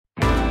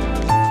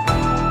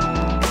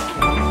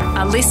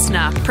a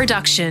listener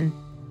production.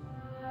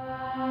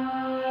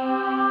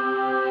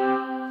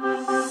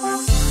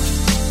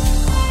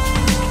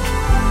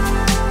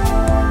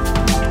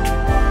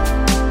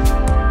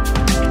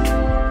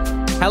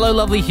 Hello,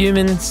 lovely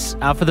humans.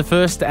 For the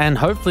first and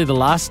hopefully the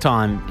last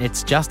time,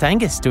 it's just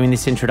Angus doing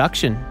this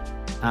introduction.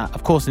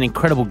 Of course, an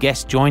incredible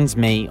guest joins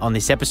me on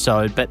this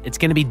episode, but it's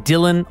going to be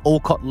Dylan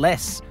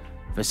Alcott-Less.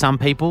 For some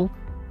people,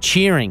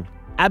 cheering,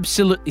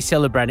 absolutely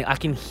celebrating. I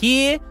can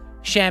hear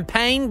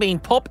champagne being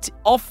popped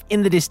off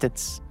in the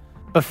distance.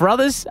 But for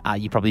others,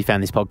 you probably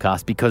found this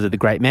podcast because of the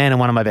great man and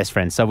one of my best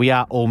friends. So we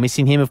are all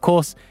missing him, of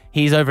course.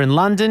 He's over in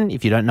London.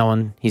 If you don't know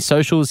on his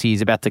socials,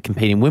 he's about to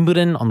compete in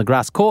Wimbledon on the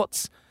grass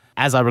courts.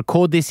 As I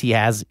record this, he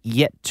has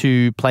yet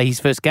to play his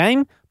first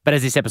game, but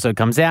as this episode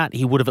comes out,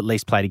 he would have at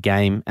least played a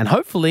game. And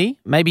hopefully,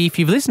 maybe if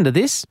you've listened to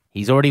this,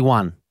 he's already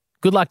won.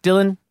 Good luck,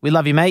 Dylan. We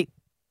love you, mate.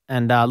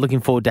 And looking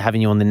forward to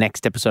having you on the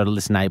next episode of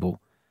Listen Able.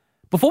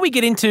 Before we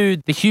get into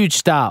the huge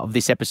star of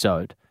this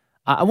episode,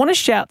 I want to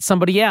shout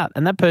somebody out,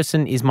 and that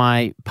person is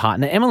my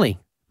partner, Emily,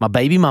 my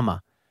baby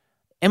mama.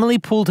 Emily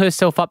pulled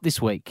herself up this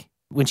week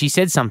when she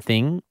said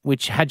something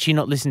which, had she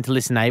not listened to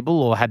Listen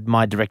Able or had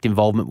my direct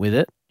involvement with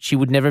it, she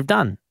would never have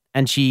done.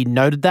 And she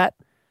noted that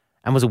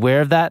and was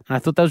aware of that. And I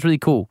thought that was really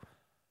cool.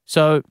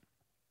 So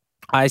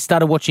I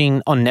started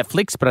watching on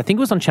Netflix, but I think it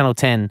was on Channel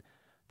 10,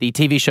 the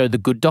TV show The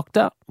Good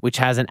Doctor, which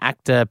has an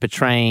actor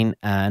portraying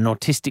an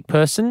autistic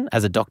person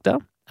as a doctor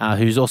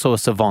who's also a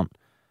savant.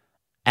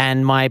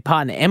 And my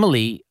partner,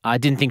 Emily, I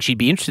didn't think she'd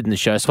be interested in the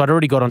show. So I'd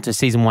already got onto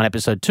season 1,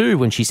 episode 2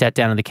 when she sat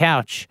down on the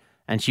couch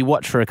and she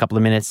watched for a couple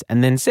of minutes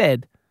and then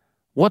said,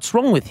 "What's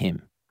wrong with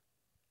him?"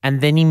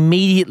 And then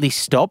immediately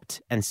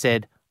stopped and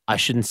said, "I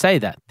shouldn't say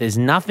that. There's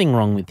nothing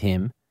wrong with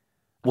him.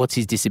 What's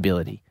his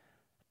disability?"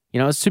 You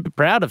know, I was super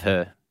proud of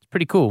her. It's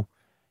pretty cool,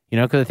 you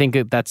know, because I think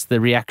that's the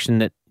reaction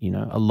that, you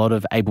know, a lot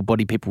of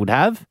able-bodied people would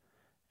have.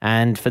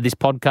 And for this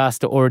podcast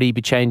to already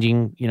be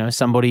changing, you know,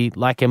 somebody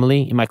like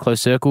Emily in my close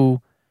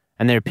circle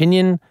and their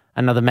opinion.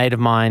 Another mate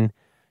of mine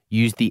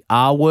used the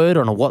R word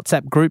on a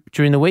WhatsApp group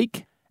during the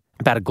week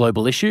about a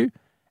global issue.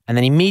 And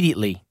then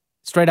immediately,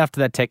 straight after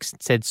that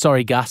text, said,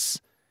 "Sorry,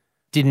 Gus,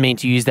 didn't mean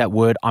to use that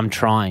word. I'm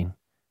trying."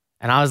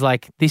 And I was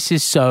like, this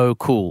is so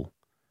cool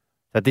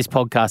that this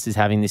podcast is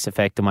having this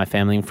effect on my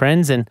family and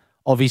friends and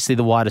obviously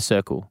the wider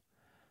circle.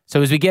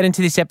 So as we get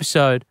into this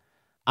episode,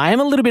 I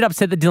am a little bit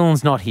upset that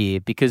Dylan's not here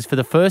because for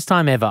the first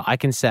time ever, I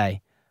can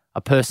say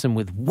a person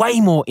with way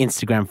more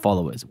Instagram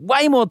followers,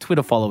 way more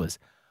Twitter followers,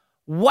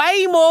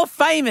 way more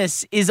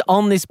famous is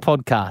on this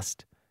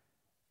podcast.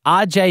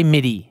 RJ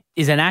Mitte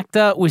is an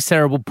actor with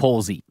cerebral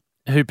palsy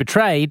who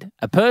portrayed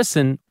a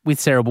person with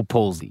cerebral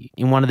palsy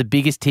in one of the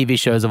biggest TV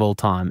shows of all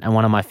time and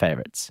one of my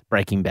favorites,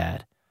 Breaking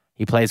Bad.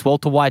 He plays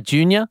Walter White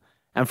Jr.,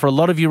 and for a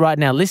lot of you right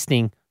now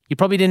listening, you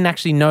probably didn't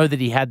actually know that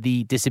he had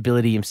the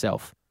disability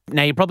himself.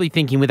 Now, you're probably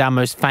thinking with our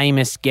most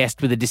famous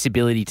guest with a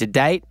disability to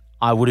date,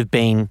 I would have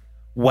been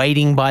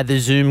waiting by the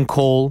Zoom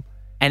call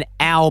an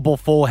hour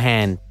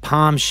beforehand,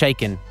 palms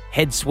shaking,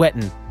 head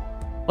sweating.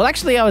 Well,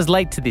 actually, I was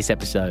late to this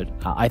episode.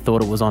 I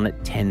thought it was on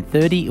at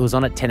 10:30. It was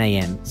on at 10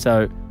 a.m.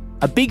 So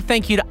a big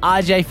thank you to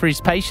RJ for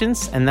his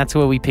patience, and that's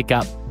where we pick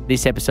up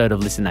this episode of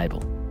Listen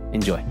Able.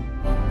 Enjoy.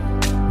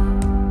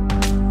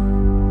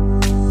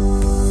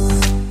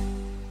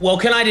 Well,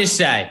 can I just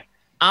say,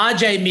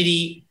 RJ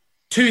Mitte,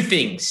 two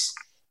things.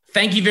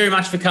 Thank you very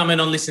much for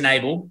coming on Listen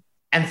Able,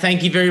 and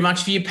thank you very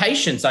much for your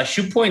patience. I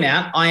should point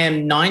out I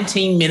am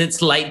 19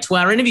 minutes late to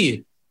our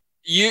interview.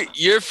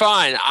 You're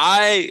fine.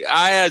 I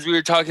as we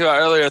were talking about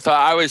earlier,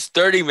 thought I was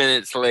 30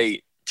 minutes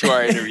late to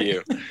our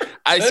interview.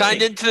 I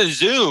signed into the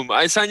Zoom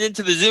and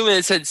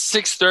it said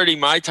 6:30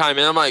 my time.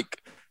 And I'm like,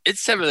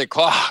 it's 7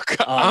 o'clock.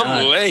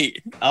 I'm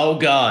late. Oh,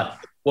 God.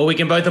 Well, we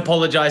can both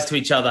apologize to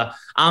each other.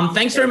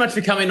 Thanks very much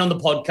for coming on the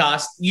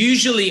podcast.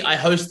 Usually I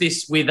host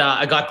this with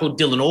a guy called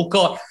Dylan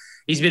Alcott.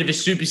 He's a bit of a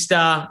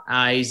superstar.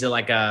 He's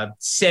like a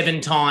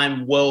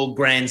 7-time World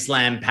Grand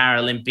Slam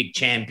Paralympic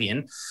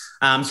champion.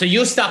 So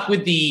you're stuck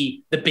with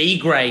the B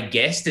grade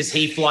guest as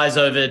he flies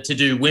over to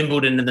do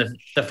Wimbledon and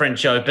the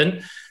French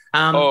Open.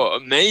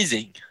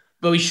 Amazing.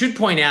 But we should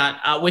point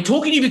out, we're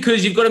talking to you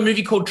because you've got a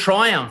movie called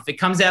Triumph. It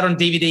comes out on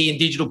DVD and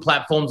digital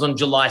platforms on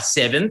July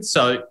 7th,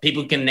 so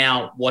people can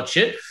now watch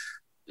it.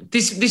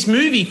 This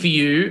movie for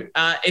you,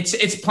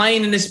 it's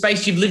playing in a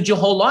space you've lived your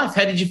whole life.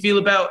 How did you feel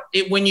about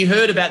it when you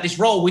heard about this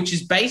role, which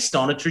is based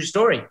on a true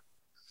story?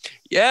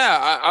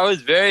 Yeah, I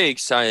was very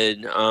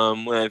excited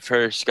when I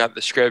first got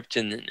the script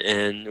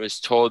and was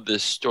told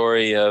this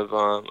story of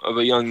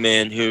a young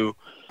man who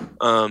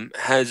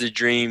has a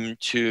dream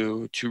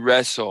to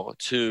wrestle,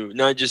 to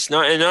not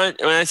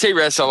when I say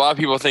wrestle, a lot of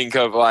people think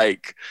of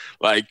like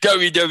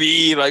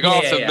WWE,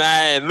 off the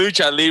mat and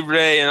lucha libre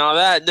and all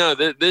that. No,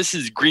 this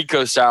is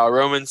Greco style,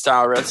 Roman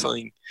style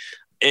wrestling,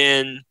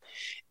 and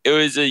it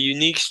was a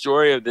unique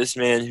story of this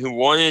man who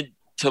wanted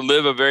to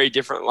live a very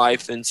different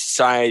life than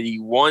society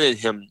wanted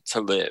him to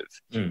live.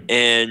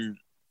 And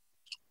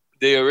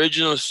the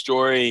original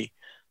story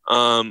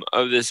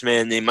of this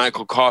man named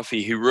Michael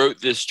Coffey, who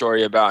wrote this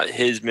story about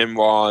his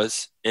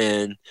memoirs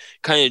and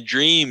kind of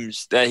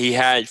dreams that he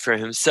had for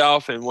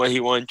himself and what he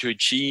wanted to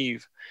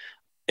achieve.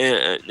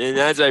 And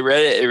as I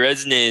read it, it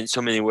resonated in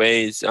so many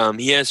ways.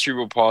 He has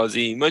cerebral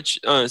palsy, much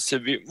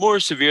more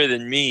severe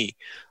than me,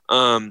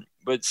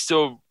 but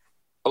still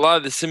a lot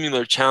of the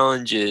similar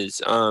challenges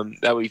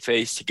that we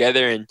face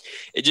together, and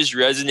it just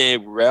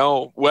resonated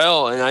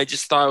well. And I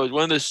just thought it was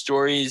one of those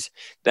stories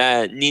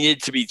that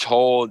needed to be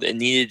told and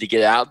needed to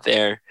get out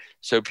there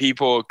so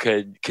people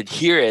could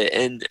hear it.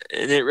 And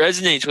it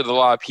resonates with a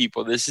lot of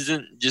people. This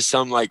isn't just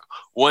some like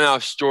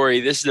one-off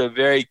story. This is a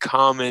very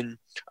common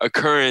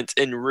occurrence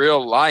in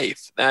real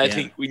life that I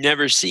think we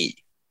never see.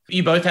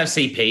 You both have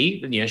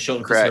CP,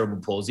 shortened for Correct.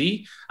 cerebral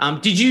palsy.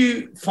 Did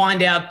you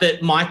find out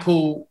that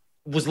Michael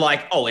was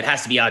like, oh, it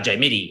has to be RJ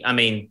Mitte? I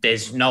mean,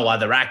 there's no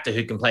other actor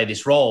who can play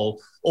this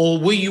role. Or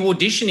were you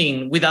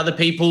auditioning with other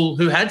people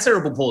who had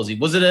cerebral palsy?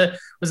 Was it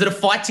a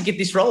fight to get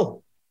this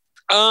role?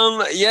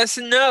 Yes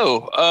and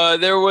no.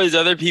 There was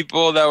other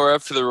people that were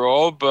up for the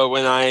role, but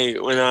when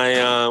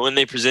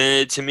they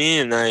presented it to me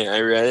and I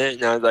read it,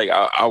 and I was like,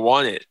 I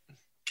want it.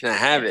 Can I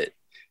have it?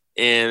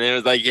 And it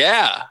was like,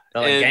 yeah.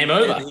 Game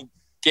over.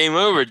 Game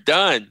over.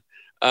 Done.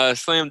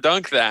 Slam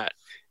dunk that.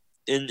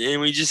 And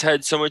we just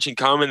had so much in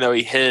common that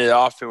we hit it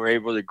off and were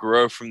able to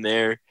grow from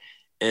there.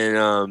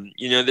 And,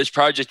 this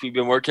project we've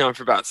been working on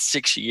for about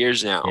 6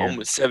 years now,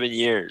 almost 7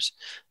 years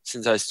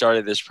since I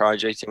started this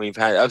project. And we've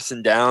had ups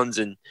and downs,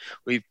 and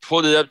we've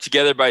pulled it up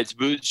together by its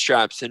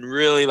bootstraps and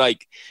really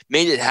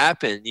made it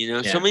happen.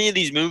 So many of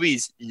these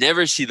movies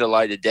never see the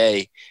light of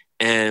day.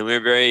 And we're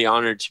very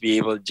honored to be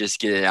able to just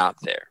get it out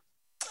there.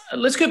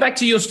 Let's go back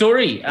to your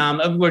story.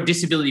 We're a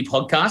disability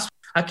podcast.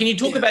 Can you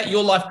talk about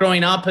your life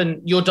growing up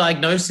and your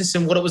diagnosis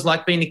and what it was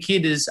like being a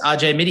kid as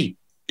RJ Mitte?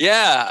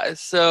 Yeah,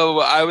 so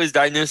I was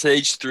diagnosed at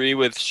age 3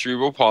 with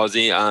cerebral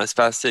palsy,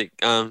 spastic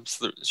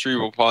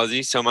cerebral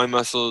palsy. So my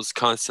muscles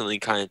constantly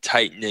kind of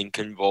tighten and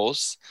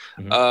convulse.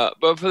 Mm-hmm.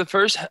 But for the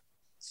first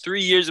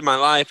 3 years of my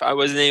life, I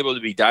wasn't able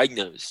to be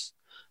diagnosed.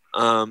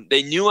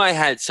 They knew I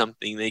had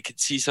something. They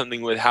could see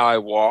something with how I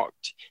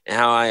walked and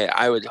how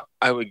I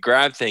would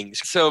grab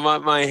things. So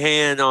my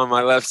hand on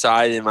my left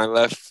side and my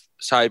left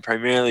side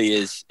primarily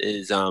is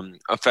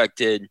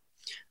affected,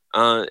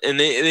 and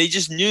they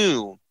just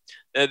knew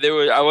that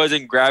I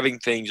wasn't grabbing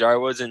things, or I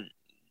wasn't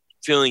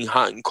feeling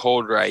hot and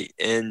cold right,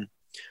 and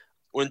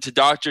went to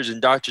doctors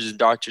and tests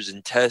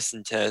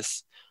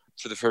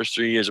for the first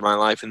 3 years of my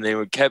life, and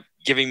they kept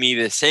giving me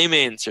the same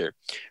answer: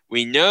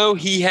 we know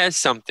he has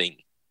something,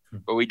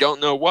 but we don't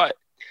know what.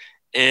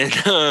 And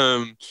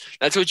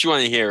that's what you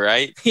want to hear,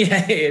 right?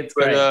 Yeah, it's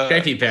great.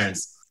 Great for your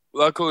parents.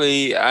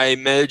 Luckily, I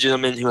met a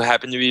gentleman who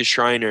happened to be a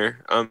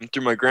Shriner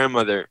through my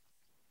grandmother.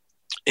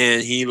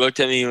 And he looked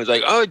at me and was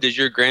like, oh, does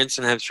your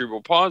grandson have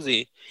cerebral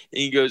palsy?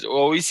 And he goes,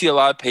 well, we see a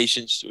lot of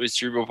patients with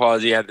cerebral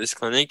palsy at this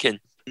clinic. And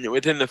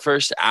within the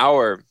first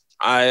hour,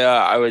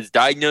 I was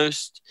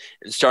diagnosed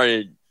and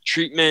started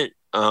treatment,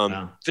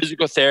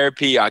 physical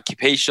therapy,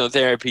 occupational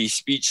therapy,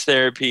 speech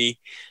therapy,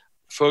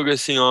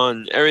 focusing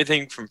on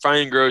everything from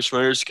fine and gross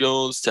motor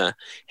skills to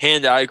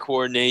hand-eye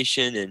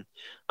coordination and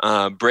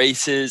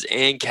braces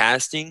and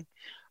casting.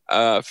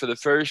 For the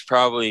first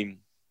probably,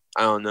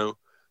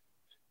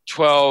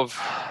 12,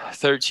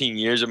 13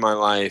 years of my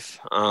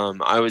life,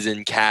 I was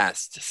in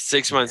cast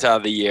 6 months out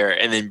of the year,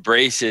 and then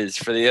braces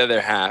for the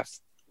other half.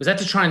 Was that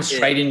to try and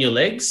straighten your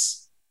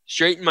legs?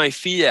 Straighten my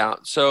feet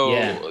out.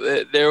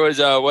 So there was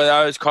what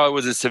I was called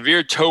was a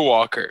severe toe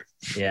walker.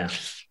 Yeah.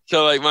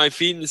 So my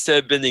feet,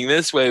 instead of bending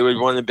this way, would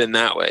want to bend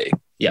that way.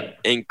 Yep.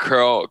 And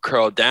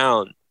curl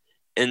down.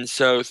 And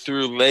so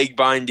through leg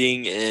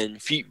binding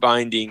and feet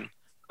binding,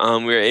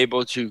 we were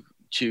able to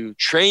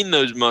train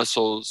those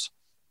muscles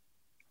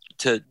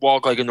to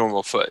walk like a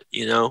normal foot,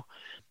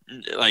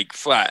 like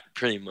flat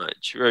pretty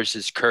much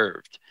versus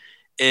curved.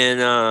 And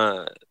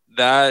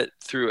that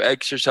through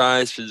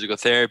exercise, physical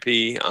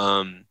therapy,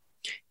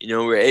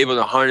 we're able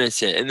to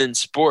harness it. And then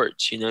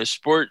sports,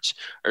 sports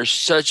are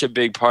such a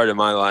big part of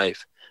my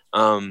life,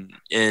 and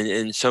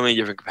in so many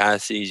different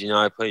capacities.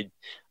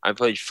 I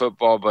played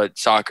football, but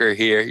soccer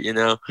here,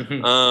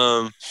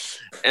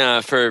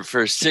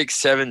 for 6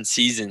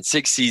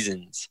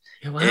 seasons.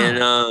 Oh,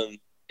 wow.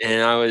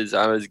 And I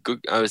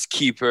was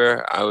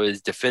keeper, I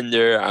was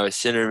defender, I was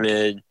center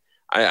mid.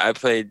 I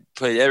played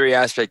every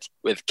aspect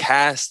with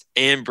cast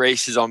and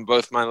braces on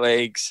both my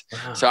legs.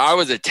 Wow. So I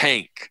was a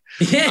tank.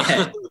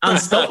 Yeah,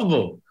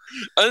 unstoppable.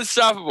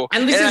 Unstoppable.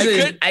 And this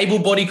is an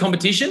able-bodied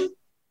competition?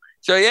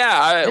 So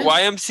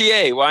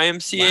YMCA, wow.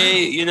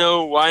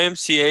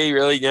 YMCA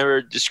really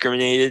never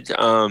discriminated.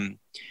 I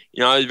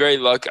was very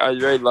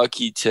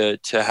lucky to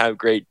have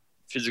great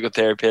physical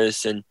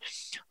therapists, and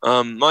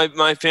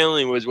my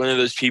family was one of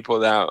those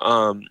people that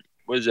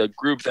was a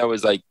group that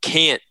was like,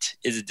 can't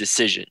is a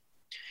decision.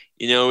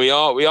 We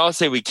all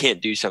say we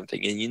can't do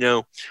something, and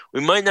we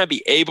might not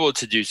be able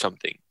to do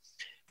something,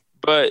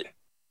 but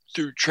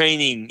through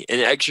training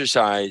and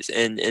exercise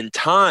and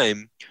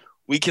time,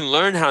 we can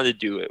learn how to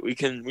do it. We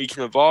can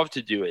evolve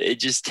to do it. It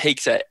just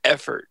takes that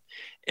effort.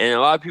 And a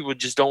lot of people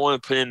just don't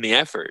want to put in the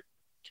effort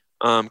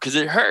because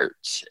it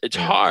hurts. It's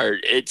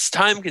hard. It's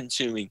time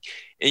consuming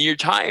and you're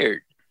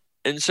tired.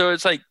 And so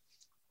it's like,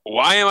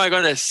 why am I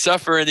going to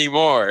suffer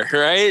anymore?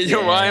 Right?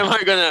 Yeah. Why am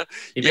I going to,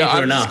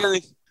 I'm just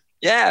going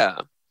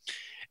to,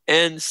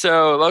 And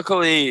so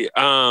luckily,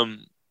 I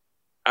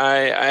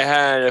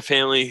had a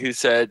family who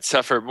said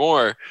suffer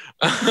more.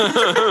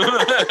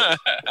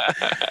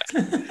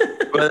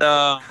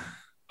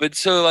 But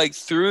so like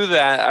through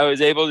that, I was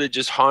able to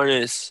just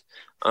harness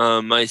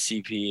my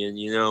CP, and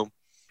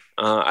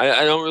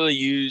I don't really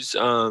use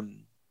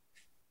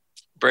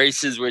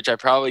braces, which I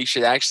probably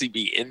should actually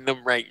be in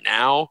them right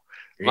now.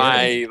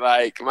 Really?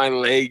 My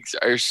legs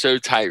are so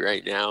tight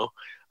right now,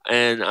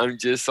 and I'm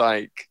just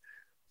like,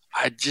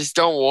 I just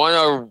don't want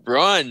to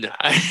run.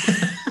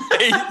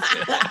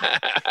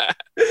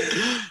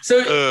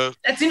 So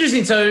that's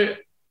interesting. So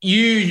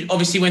you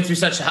obviously went through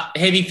such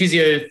heavy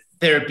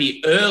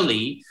physiotherapy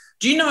early.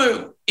 Do you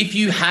know, if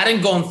you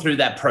hadn't gone through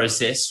that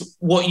process,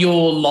 what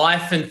your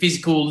life and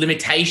physical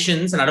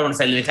limitations, and I don't want to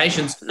say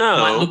limitations,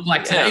 might look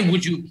like today? Yeah.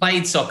 Would you have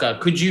played soccer?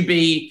 Could you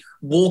be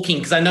walking?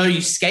 Because I know you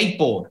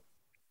skateboard.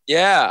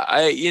 Yeah,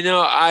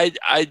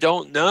 I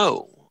don't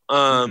know.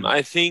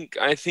 I think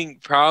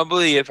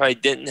probably if I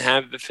didn't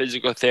have the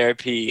physical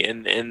therapy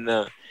and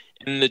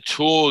the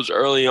tools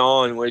early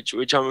on,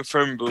 which I'm a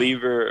firm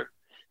believer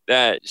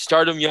that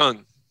start them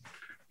young.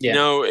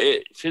 Yeah.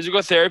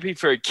 Physical therapy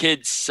for a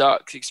kid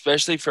sucks,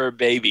 especially for a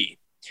baby.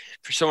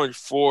 For someone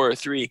 4 or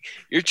 3,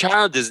 your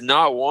child does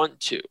not want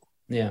to.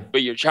 Yeah.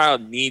 But your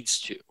child needs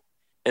to.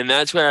 And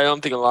that's what I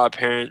don't think a lot of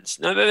parents,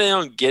 not that they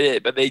don't get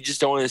it, but they just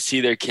don't want to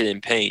see their kid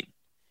in pain.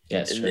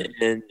 Yes,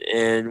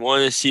 and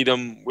want to see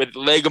them with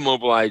leg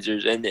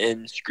immobilizers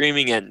and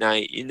screaming at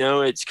night.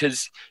 It's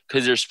because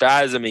they're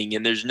spasming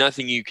and there's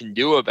nothing you can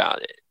do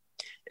about it.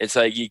 It's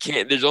like you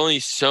can't. There's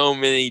only so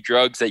many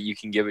drugs that you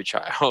can give a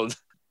child.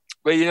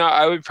 But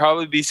I would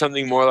probably be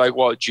something more like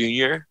Walt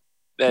Jr.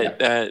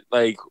 That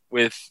like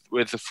with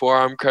the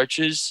forearm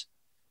crutches.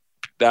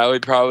 That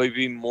would probably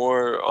be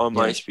more on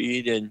my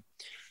speed and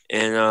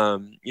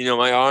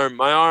my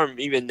arm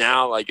even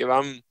now, like if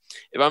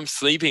I'm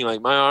sleeping,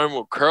 like my arm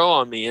will curl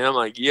on me and I'm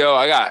like, yo,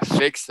 I gotta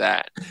fix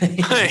that. I'm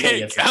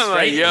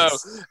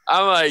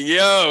like,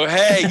 yo,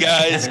 hey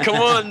guys, come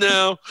on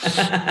now.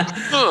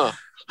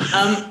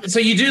 So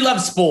you do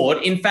love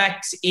sport. In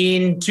fact,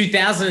 in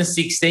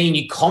 2016,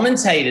 you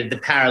commentated the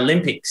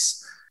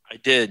Paralympics. I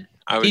did.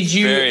 Did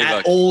you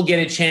at all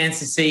get a chance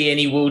to see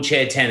any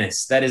wheelchair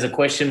tennis? That is a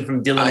question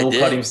from Dylan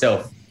Walcott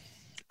himself.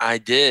 I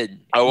did.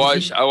 I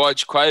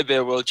watched quite a bit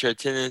of wheelchair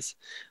tennis.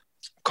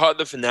 Caught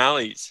the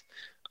finales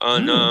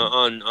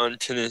on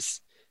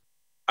tennis.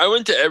 I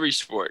went to every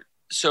sport.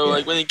 So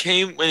like when it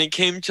came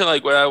to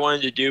like what I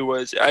wanted to do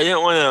was I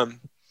didn't want to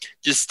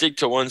just stick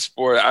to one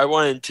sport. I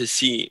wanted to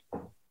see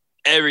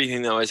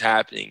everything that was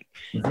happening.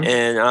 Mm-hmm.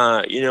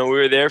 And we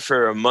were there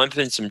for a month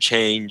and some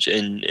change,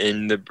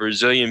 and the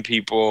Brazilian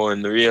people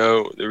and the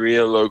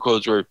Rio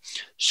locals were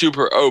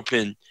super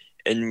open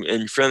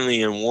and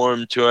friendly and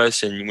warm to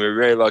us, and we were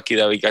very lucky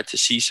that we got to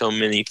see so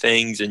many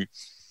things. And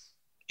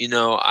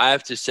I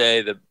have to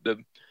say the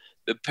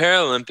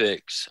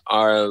Paralympics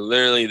are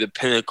literally the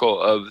pinnacle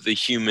of the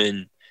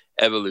human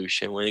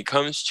evolution when it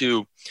comes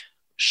to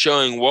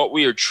showing what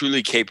we are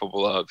truly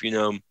capable of.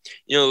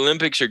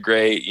 Olympics are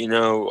great.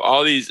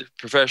 All these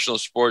professional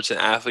sports and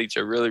athletes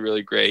are really,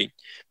 really great.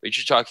 But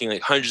you're talking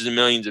like hundreds of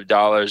millions of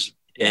dollars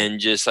and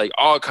just like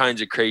all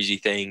kinds of crazy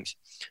things.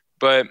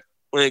 But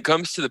when it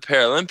comes to the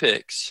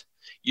Paralympics,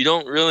 you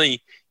don't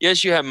really.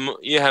 Yes, you have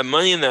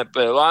money in that,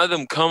 but a lot of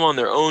them come on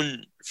their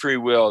own free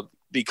will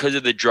because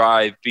of the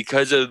drive,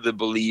 because of the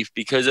belief,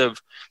 because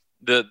of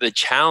the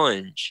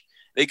challenge.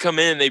 They come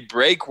in and they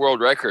break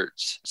world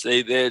records. So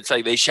it's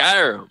like they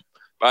shatter them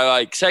by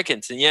like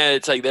seconds. And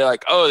it's like they're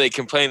like, oh, they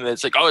complain that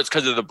it's like, oh, it's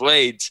because of the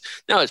blades.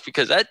 No, it's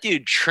because that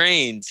dude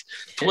trains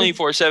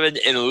 24/7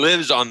 and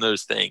lives on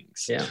those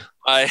things. Yeah,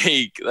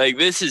 like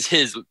this is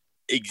his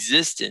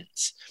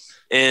existence.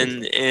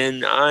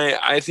 And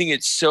I think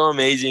it's so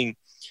amazing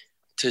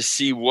to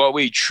see what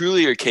we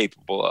truly are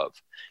capable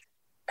of.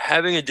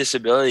 Having a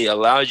disability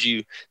allows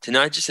you to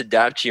not just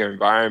adapt to your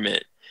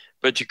environment,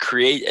 but to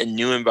create a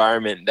new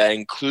environment that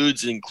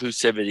includes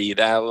inclusivity,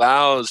 that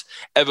allows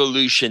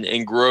evolution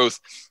and growth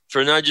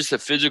for not just the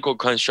physical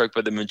construct,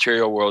 but the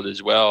material world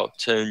as well,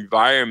 to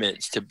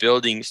environments, to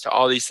buildings, to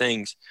all these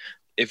things.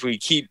 If we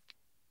keep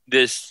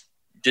this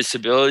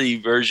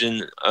disability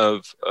version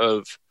of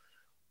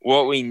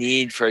what we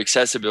need for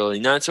accessibility,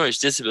 not so much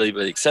disability,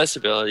 but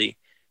accessibility,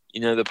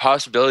 the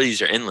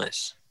possibilities are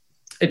endless.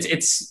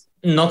 It's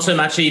not so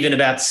much even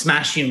about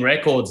smashing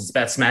records. It's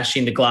about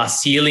smashing the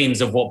glass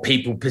ceilings of what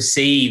people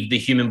perceive the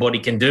human body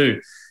can do.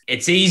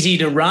 It's easy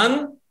to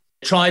run.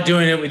 Try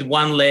doing it with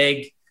one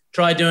leg.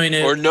 Try doing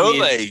it or no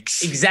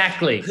legs.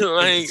 Exactly.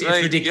 It's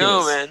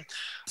ridiculous. Man.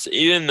 astronauts,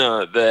 even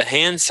the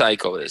hand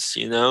cyclists,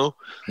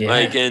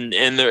 like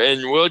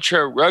in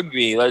wheelchair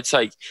rugby. It's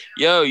like,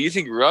 yo, you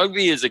think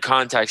rugby is a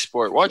contact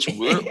sport? Watch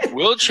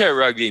wheelchair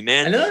rugby,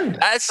 man. I know.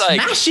 That's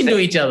smash into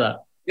each other.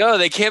 Yo,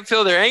 they can't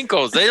feel their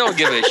ankles. They don't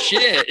give a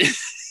shit.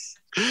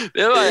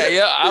 They're like,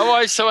 yeah, I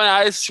watched someone.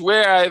 I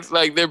swear,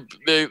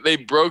 they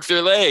broke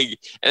their leg,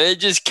 and it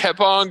just kept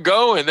on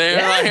going.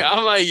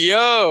 I'm like,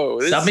 yo,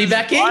 sub me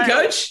back in,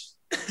 coach.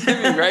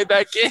 Right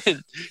back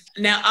in.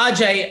 Now,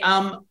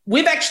 RJ,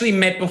 we've actually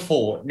met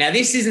before. Now,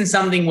 this isn't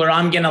something where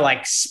I'm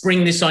gonna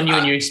spring this on you,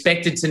 and you're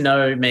expected to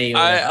know me. Or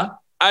whatever.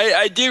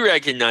 I do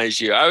recognize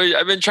you.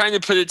 I've been trying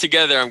to put it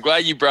together. I'm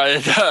glad you brought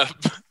it up.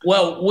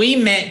 Well, we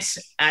met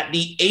at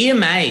the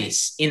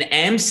EMAs in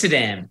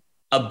Amsterdam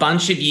a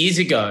bunch of years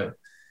ago.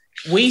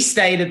 We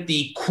stayed at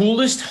the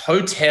coolest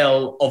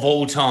hotel of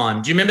all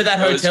time. Do you remember that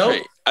hotel? Was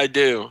great. I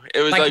do.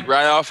 It was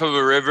right off of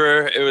a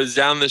river. It was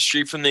down the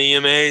street from the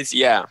EMAs.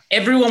 Yeah.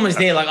 Everyone was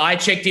there. I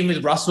checked in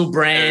with Russell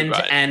Brand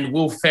and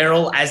Will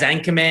Ferrell as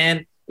anchorman.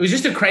 It was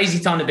just a crazy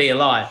time to be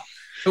alive.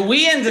 But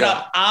we ended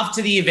up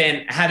after the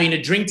event having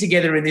a drink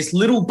together in this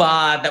little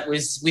bar that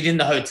was within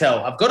the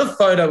hotel. I've got a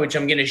photo which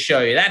I'm going to show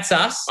you. That's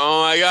us.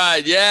 Oh my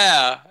God,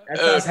 yeah.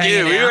 That's us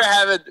hanging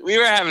out. We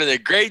were having a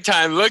great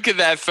time. Look at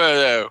that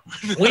photo.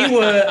 We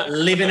were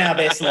living our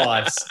best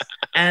lives.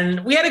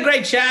 And we had a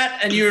great chat,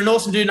 and you were an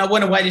awesome dude. And I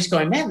went away just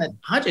going, man, that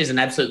RJ is an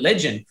absolute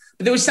legend.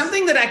 But there was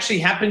something that actually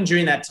happened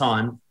during that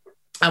time,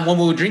 and when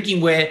we were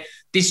drinking, where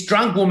this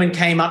drunk woman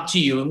came up to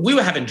you, and we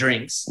were having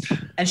drinks,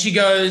 and she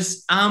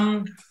goes,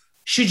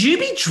 should you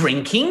be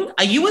drinking?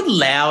 Are you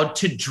allowed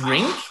to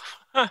drink?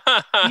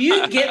 Do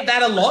you get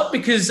that a lot?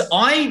 Because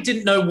I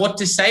didn't know what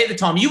to say at the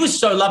time. You were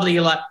so lovely.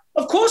 You're like,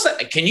 of course.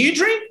 Can you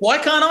drink? Why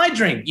can't I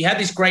drink? You had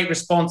this great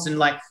response,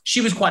 and she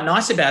was quite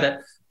nice about it.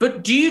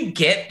 But do you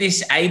get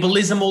this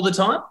ableism all the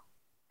time?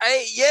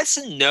 Yes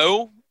and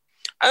no.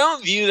 I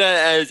don't view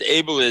that as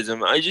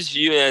ableism. I just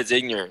view it as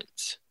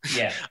ignorance.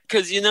 Yeah.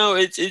 Because,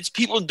 it's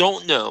people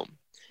don't know.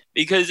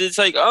 Because it's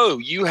like, oh,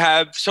 you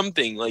have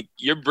something,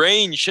 your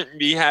brain shouldn't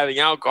be having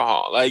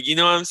alcohol. You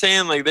know what I'm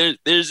saying?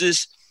 There's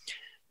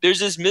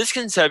this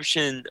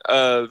misconception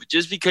of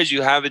just because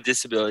you have a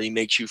disability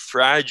makes you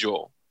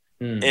fragile.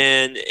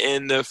 And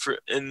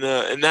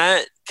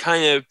that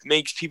kind of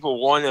makes people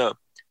want to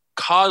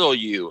coddle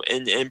you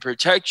and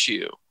protect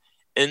you.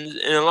 And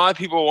a lot of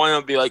people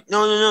want to be like,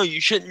 no, you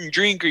shouldn't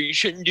drink, or you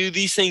shouldn't do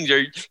these things,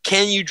 or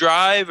can you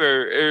drive,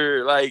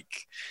 or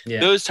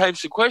those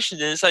types of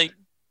questions. And it's like,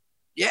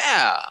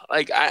 yeah,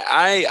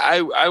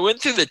 I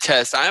went through the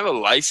test. I have a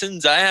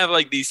license. I have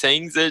these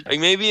things that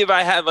maybe if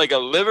I have a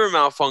liver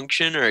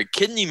malfunction or a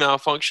kidney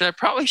malfunction, I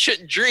probably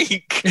shouldn't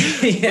drink.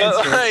 Yeah,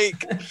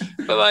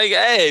 but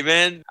hey,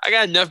 man, I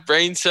got enough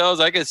brain cells.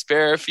 I could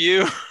spare a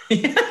few.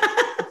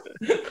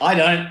 I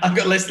don't. I've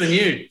got less than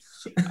you.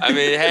 I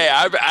mean, hey,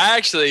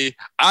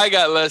 I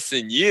got less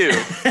than you.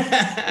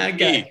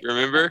 Okay.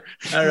 Remember?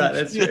 All right,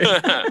 that's true.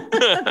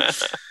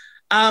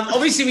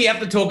 Obviously, we have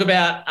to talk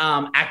about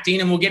acting,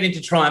 and we'll get into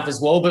Triumph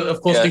as well. But,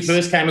 of course, we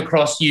first came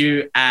across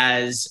you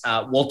as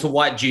Walter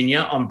White Jr.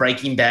 on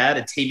Breaking Bad,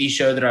 a TV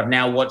show that I've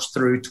now watched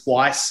through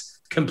twice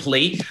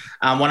complete,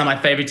 one of my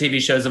favorite TV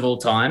shows of all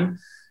time.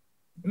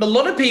 A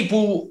lot of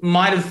people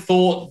might have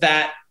thought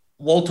that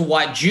Walter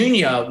White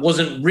Jr.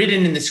 wasn't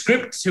written in the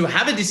script to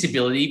have a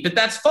disability, but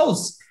that's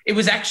false. It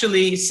was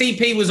actually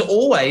CP was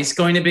always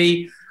going to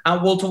be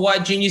Walter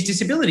White Jr.'s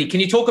disability.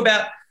 Can you talk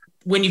about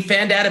when you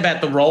found out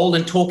about the role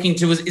and talking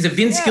to, is it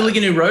Vince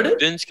Gilligan who wrote it?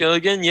 Vince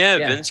Gilligan, yeah.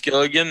 Vince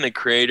Gilligan, the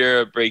creator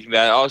of Breaking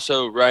Bad,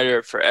 also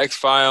writer for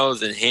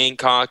X-Files and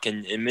Hancock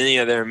and many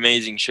other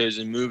amazing shows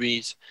and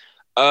movies.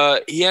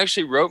 He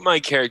actually wrote my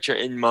character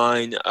in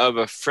mind of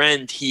a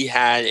friend he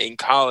had in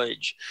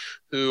college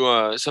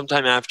who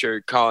sometime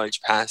after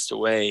college passed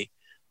away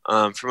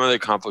from other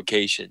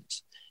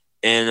complications.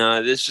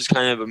 And this was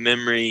kind of a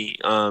memory,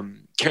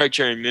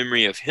 character in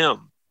memory of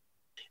him.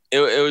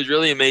 It was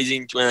really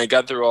amazing. When I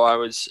got the role, I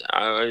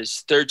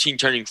was 13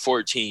 turning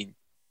 14.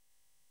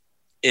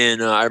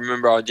 And I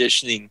remember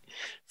auditioning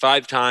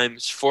 5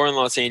 times, 4 in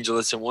Los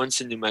Angeles and once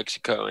in New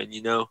Mexico. And,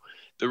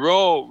 the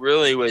role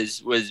really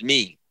was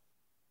me.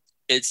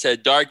 It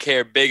said dark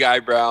hair, big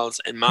eyebrows,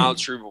 and mild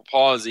cerebral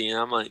palsy. And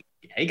I'm like,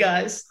 hey,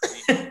 guys.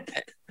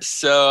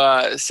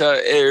 So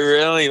it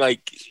really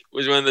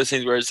was one of those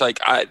things where it's like,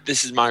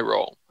 this is my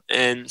role.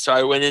 And so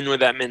I went in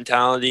with that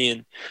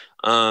mentality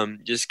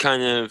and just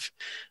kind of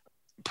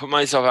put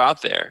myself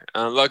out there.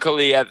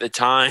 Luckily at the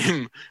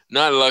time,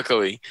 not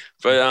luckily,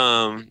 but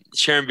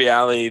Sharon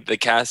Bialy, the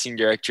casting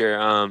director,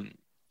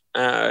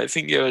 I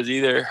think it was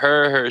either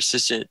her or her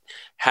assistant,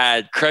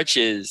 had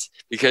crutches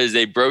because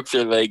they broke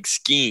their legs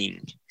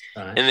skiing.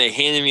 And they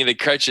handed me the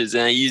crutches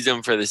and I used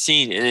them for the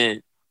scene. And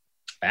then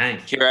bang.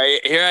 Here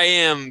I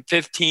am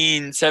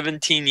 15,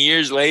 17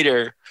 years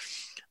later.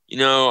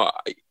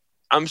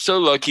 I'm so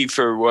lucky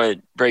for what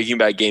Breaking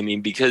Bad gave me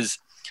because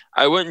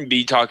I wouldn't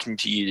be talking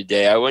to you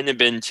today. I wouldn't have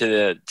been to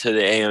the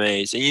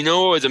AMAs. And you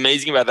know what was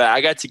amazing about that?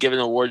 I got to give an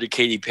award to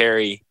Katy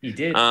Perry. You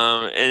did.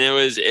 And it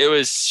was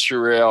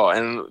surreal.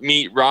 And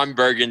meet Ron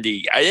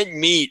Burgundy. I didn't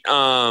meet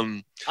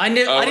I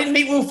didn't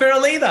meet Will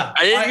Ferrell either.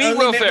 I didn't meet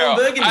Will Ferrell.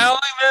 I only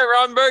met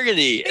Ron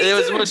Burgundy. It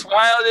was the most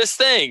wildest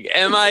thing.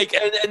 And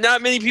and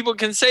not many people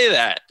can say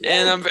that.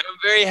 Yeah. And I'm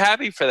very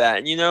happy for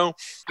that. And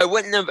I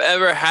wouldn't have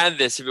ever had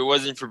this if it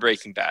wasn't for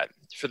Breaking Bad.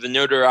 For the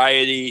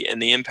notoriety and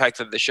the impact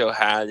that the show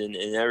had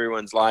in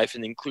everyone's life,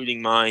 and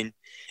including mine.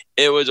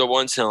 It was a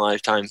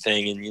once-in-a-lifetime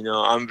thing, and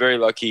I'm very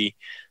lucky.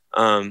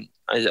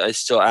 I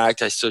still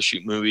act, I still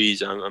shoot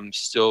movies, I'm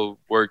still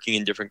working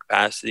in different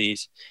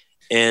capacities,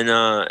 and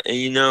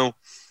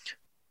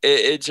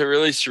it's a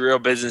really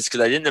surreal business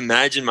because I didn't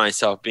imagine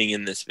myself being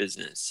in this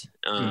business,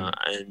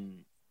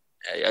 and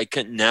I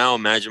couldn't now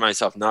imagine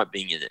myself not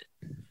being in it.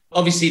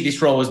 Obviously, this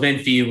role was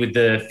meant for you with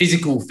the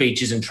physical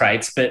features and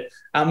traits, but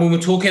when we're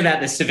talking about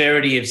the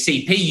severity of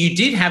CP, you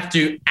did have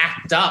to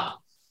act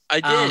up. I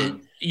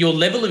did. Your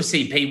level of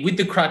CP with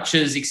the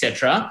crutches,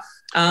 etc.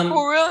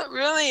 Well,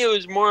 really, it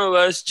was more or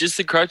less just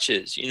the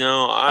crutches.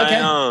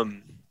 I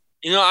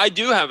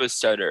do have a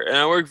stutter, and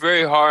I work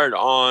very hard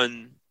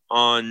on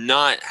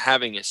not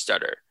having a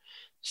stutter.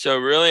 So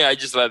really, I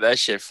just let that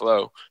shit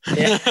flow.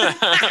 Yeah.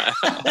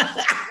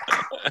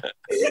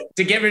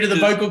 To get rid of the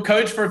vocal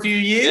coach for a few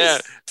years? Yeah,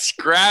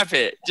 scrap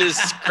it. Just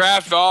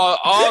scrap all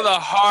the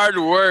hard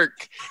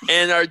work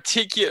and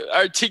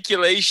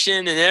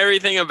articulation and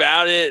everything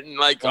about it, and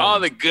all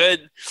the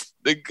good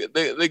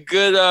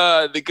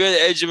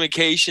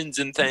edumacations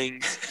and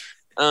things.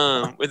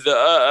 With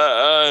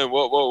the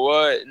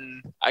what,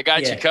 and I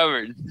got you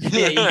covered.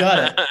 Yeah, you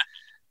got it.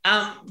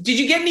 Did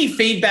you get any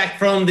feedback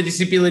from the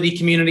disability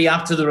community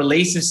after the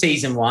release of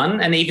season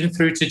 1 and even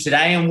through to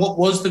today? And what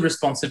was the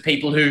response of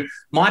people who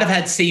might have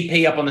had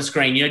CP up on the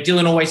screen?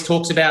 Dylan always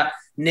talks about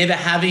never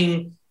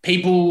having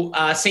people,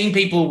 seeing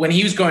people when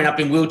he was growing up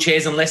in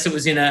wheelchairs unless it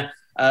was in a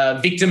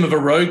victim of a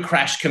road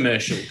crash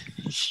commercial.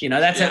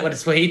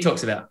 That's what he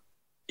talks about.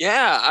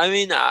 Yeah, I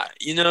mean,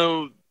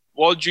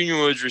 Walt Jr.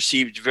 was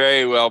received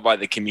very well by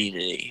the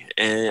community,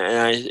 and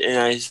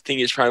I think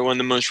it's probably one of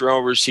the most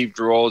well-received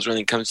roles when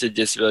it comes to the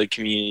disability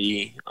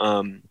community,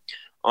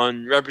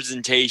 on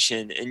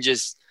representation and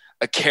just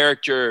a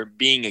character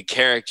being a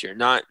character,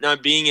 not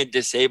being a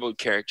disabled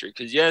character.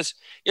 Because yes,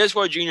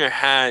 Walt Jr.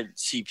 had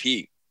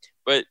CP,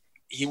 but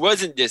he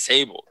wasn't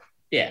disabled.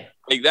 Yeah,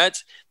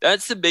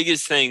 that's the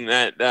biggest thing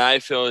that I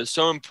feel is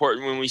so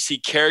important when we see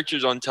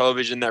characters on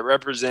television that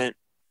represent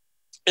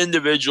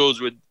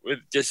individuals with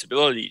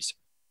disabilities.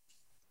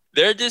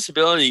 Their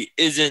disability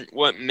isn't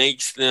what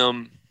makes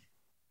them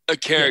a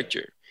character.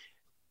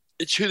 Yeah.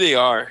 It's who they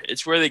are.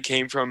 It's where they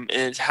came from,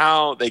 and it's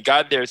how they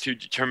got there through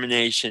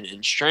determination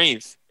and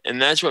strength. And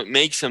that's what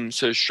makes them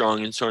so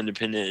strong and so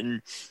independent.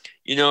 And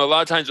a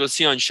lot of times we'll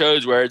see on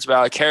shows where it's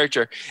about a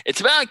character.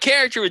 It's about a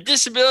character with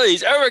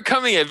disabilities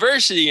overcoming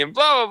adversity and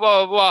blah,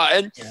 blah, blah, blah.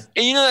 And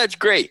that's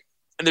great.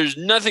 And there's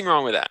nothing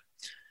wrong with that.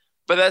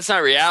 But that's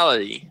not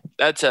reality.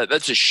 That's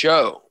a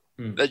show.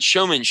 That's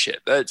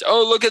showmanship. That's,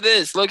 look at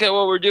this. Look at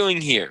what we're doing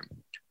here.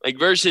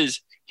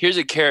 Versus here's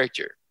a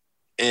character.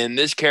 And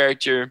this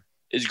character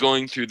is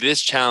going through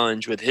this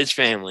challenge with his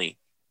family.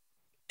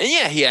 And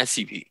yeah, he has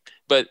CP.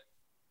 But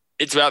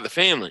it's about the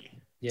family.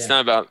 Yeah. It's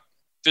not about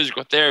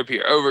physical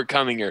therapy or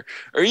overcoming or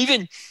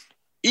even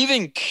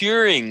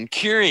curing.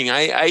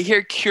 I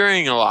hear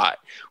curing a lot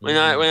when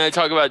I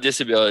talk about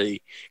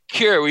disability.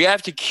 Cure. We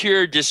have to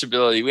cure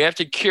disability. We have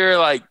to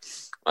cure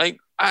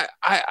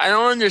I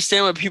don't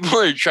understand what people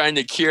are trying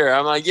to cure.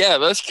 I'm like, yeah,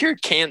 let's cure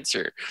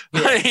cancer.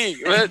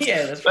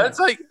 Yeah.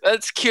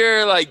 Let's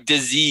cure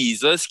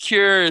disease. Let's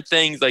cure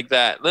things like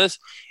that.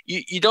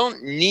 You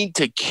don't need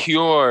to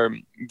cure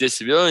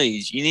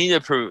disabilities. You need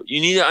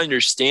to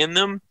understand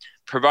them,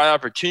 provide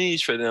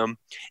opportunities for them,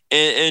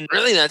 and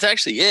really that's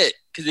actually it.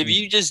 Because if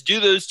you just do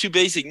those two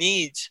basic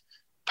needs,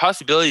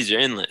 possibilities are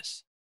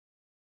endless.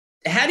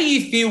 How do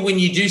you feel when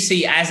you do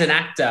see, as an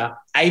actor,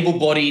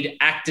 able-bodied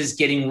actors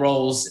getting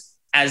roles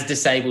as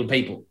disabled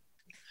people?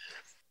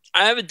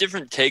 I have a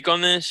different take on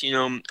this.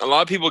 A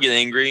lot of people get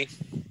angry.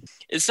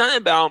 It's not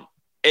about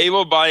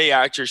able-bodied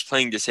actors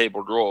playing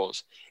disabled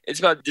roles. It's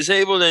about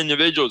disabled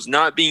individuals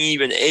not being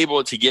even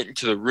able to get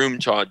into the room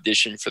to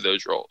audition for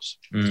those roles.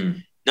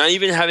 Not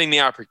even having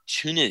the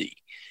opportunity.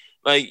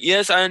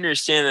 Yes, I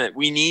understand that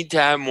we need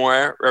to have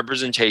more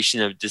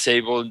representation of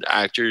disabled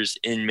actors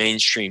in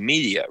mainstream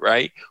media,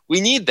 right?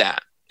 We need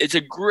that. It's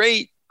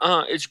great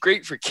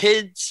for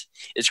kids.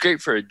 It's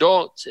great for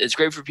adults. It's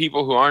great for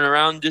people who aren't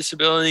around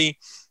disability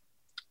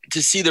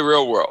to see the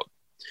real world.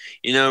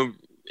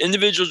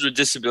 Individuals with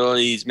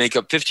disabilities make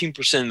up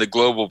 15% of the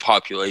global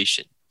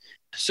population.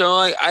 So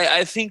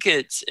I think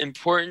it's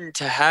important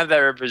to have that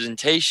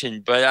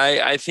representation, but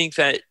I think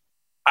that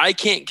I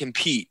can't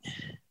compete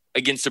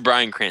against a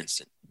Bryan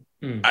Cranston.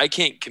 I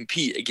can't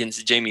compete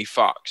against a Jamie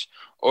Foxx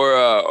or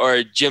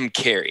a Jim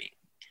Carrey.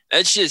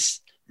 That's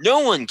just, no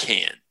one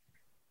can.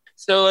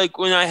 So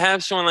when I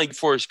have someone like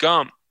Forrest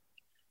Gump,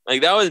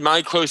 Like that was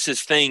my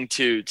closest thing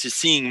to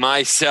seeing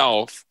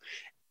myself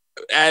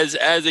as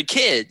a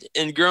kid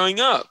and growing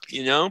up,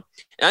 you know.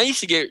 And I used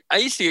to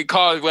get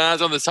called when I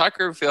was on the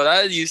soccer field.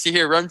 I used to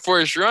hear "Run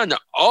Forrest Run"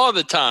 all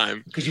the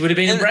time because you would have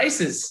been in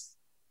braces.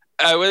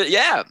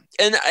 Yeah,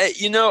 and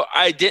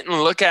I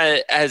didn't look at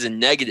it as a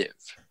negative.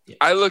 Yeah.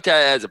 I looked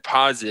at it as a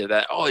positive.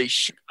 That holy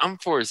shit, I'm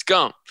Forrest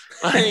Gump.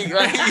 I'm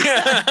gonna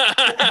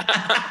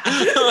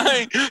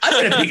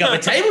pick up a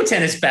table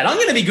tennis bat. I'm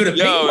gonna be good at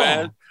ping pong.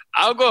 Man,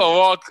 I'm gonna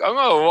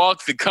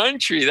walk the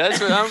country. That's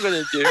what I'm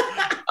gonna do.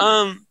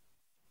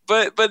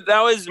 But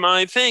that was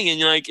my thing, and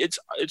like it's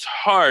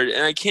hard,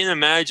 and I can't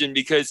imagine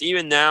because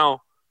even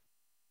now,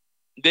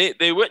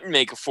 they wouldn't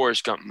make a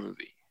Forrest Gump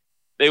movie.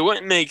 They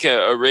wouldn't make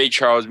a Ray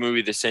Charles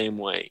movie the same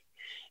way.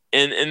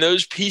 And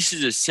those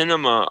pieces of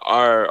cinema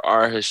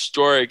are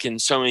historic in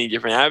so many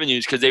different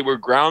avenues because they were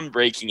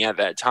groundbreaking at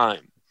that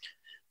time.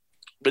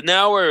 But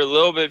now we're a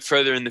little bit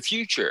further in the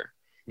future.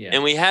 Yeah.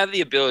 And we have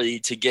the ability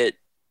to get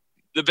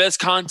the best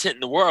content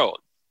in the world.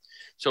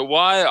 So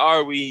why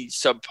are we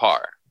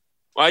subpar?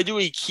 Why do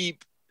we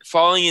keep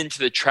falling into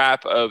the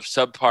trap of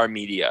subpar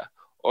media?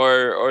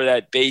 Or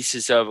that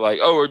basis of like,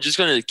 oh, we're just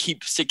going to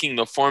keep sticking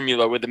the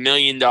formula with $1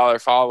 million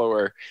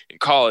follower and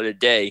call it a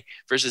day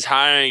versus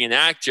hiring an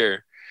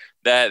actor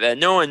that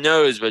no one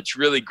knows, but it's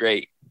really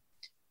great.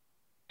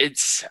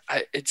 It's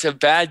a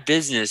bad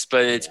business,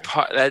 but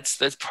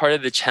that's part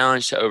of the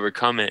challenge to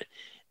overcome it.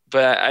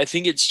 But I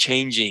think it's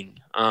changing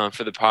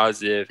for the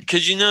positive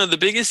because, the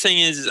biggest thing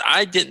is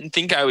I didn't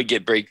think I would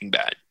get Breaking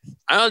Bad.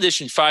 I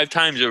auditioned 5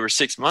 times over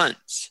 6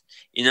 months.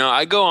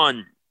 I go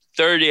on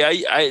 30,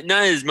 I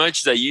not as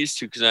much as I used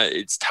to because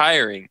it's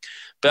tiring,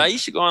 but I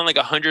used to go on like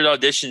 100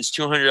 auditions,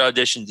 200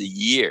 auditions a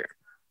year.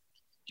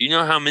 Do you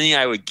know how many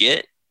I would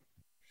get?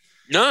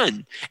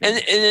 None.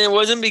 And it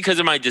wasn't because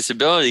of my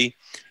disability.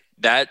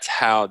 That's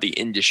how the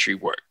industry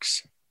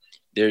works.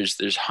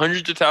 There's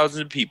hundreds of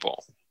thousands of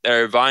people that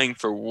are vying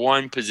for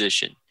one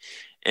position.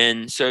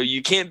 And so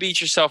you can't beat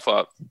yourself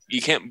up.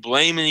 You can't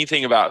blame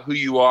anything about who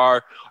you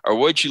are or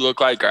what you look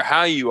like or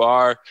how you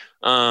are.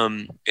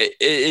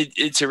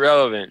 It's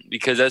irrelevant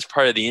because that's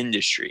part of the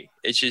industry.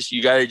 It's just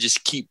you got to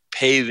just keep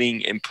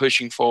paving and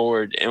pushing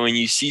forward. And when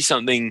you see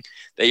something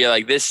that you're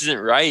like, this isn't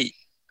right,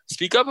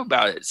 speak up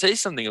about it. Say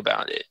something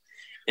about it.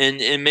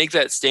 And make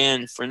that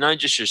stand for not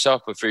just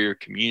yourself, but for your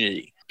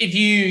community. If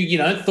you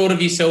thought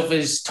of yourself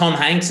as Tom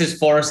Hanks as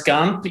Forrest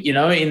Gump,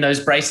 in those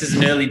braces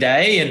in early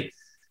day, and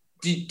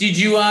did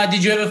you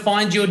ever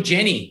find your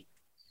Jenny?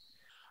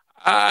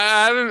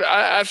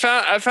 I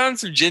found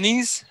some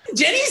Jennies.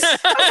 Jennies?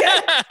 Okay.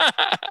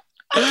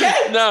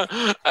 Okay. No,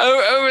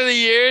 over the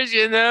years,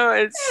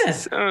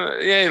 it's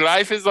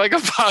life is like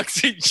a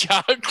box of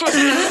chocolate.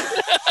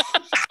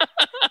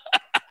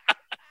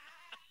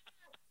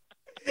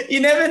 You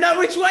never know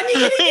which one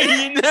you're going to get.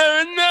 You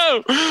never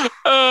know.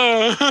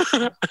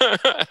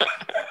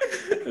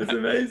 That's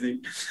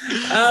amazing.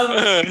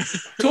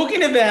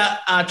 Talking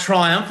about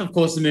Triumph, of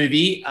course, the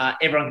movie,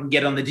 everyone can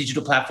get on the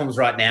digital platforms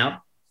right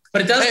now,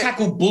 but it does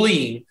tackle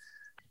bullying.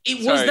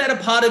 Was that a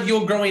part of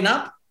your growing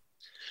up?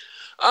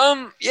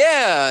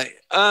 Yeah.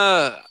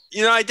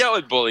 I dealt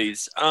with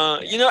bullies.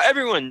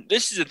 Everyone,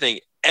 this is the thing,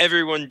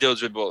 everyone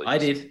deals with bullies. I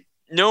did.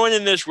 No one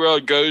in this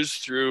world goes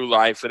through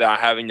life without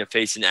having to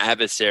face an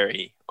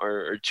adversary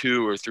or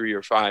 2 or 3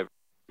 or 5.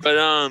 But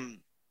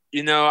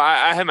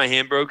I had my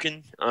hand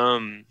broken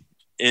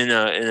in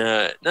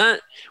a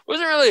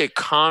wasn't really a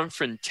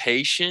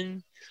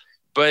confrontation,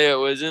 but it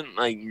wasn't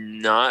like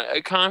not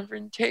a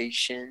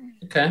confrontation.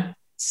 Okay.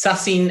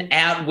 Sussing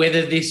out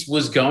whether this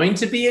was going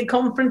to be a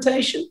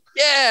confrontation.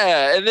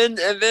 Yeah, and then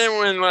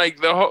when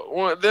like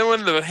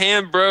when the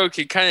hand broke,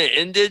 it kind of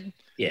ended.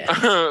 Yeah.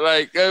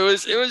 Like it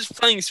was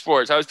playing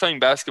sports. I was playing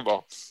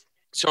basketball.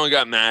 Someone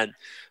got mad.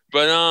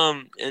 But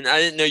and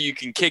I didn't know you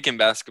can kick in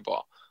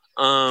basketball.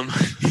 You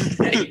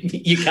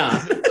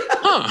can't.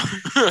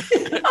 Huh.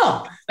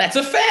 Oh, that's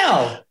a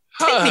foul.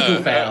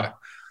 Technical foul.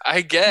 I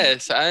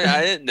guess.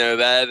 I didn't know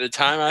that at the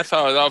time. I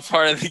thought it was all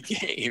part of the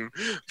game.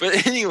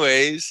 But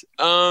anyways,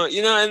 and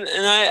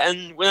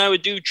when I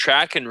would do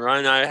track and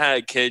run, I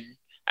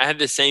had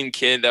the same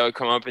kid that would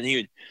come up and he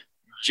would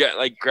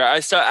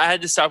I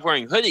had to stop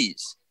wearing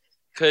hoodies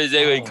because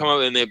they would come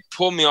up and they'd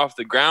pull me off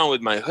the ground with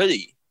my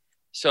hoodie.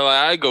 So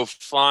I'd go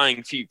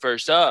flying feet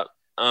first up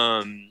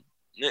and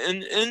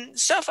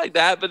stuff like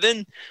that. But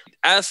then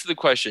ask the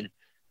question,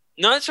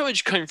 not so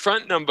much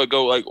confront them, but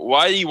go like,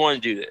 why do you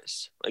want to do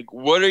this? Like,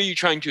 what are you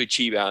trying to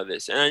achieve out of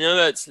this? And I know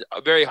that's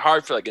very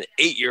hard for like an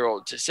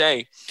 8-year-old to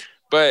say,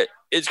 but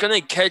it's going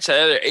to catch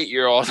that other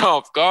 8-year-old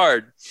off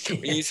guard.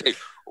 When you say,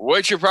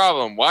 what's your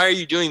problem? Why are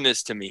you doing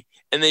this to me?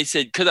 And they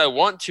said, because I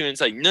want to. And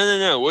it's like,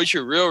 no. What's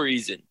your real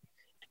reason?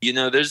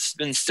 There's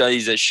been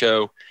studies that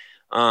show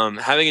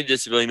having a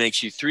disability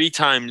makes you 3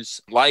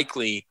 times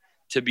likely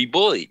to be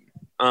bullied,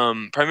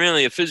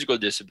 primarily a physical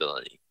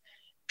disability.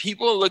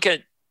 People look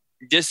at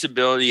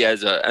disability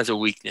as a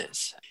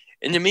weakness.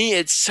 And to me,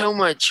 it's so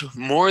much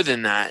more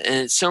than that. And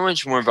it's so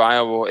much more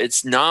valuable.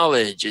 It's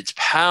knowledge, it's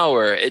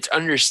power, it's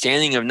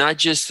understanding of not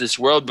just this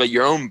world, but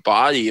your own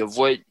body, of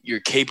what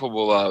you're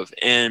capable of.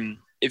 And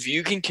if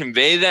you can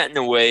convey that in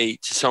a way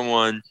to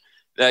someone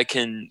that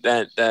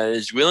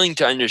is willing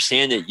to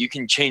understand it, you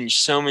can change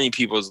so many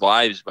people's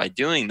lives by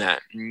doing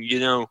that. And, you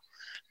know,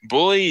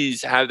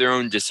 bullies have their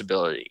own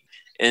disability.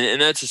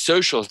 And that's a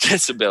social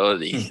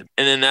disability.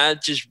 And then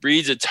that just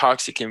breeds a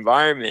toxic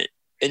environment.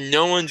 And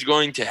no one's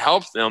going to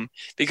help them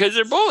because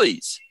they're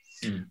bullies.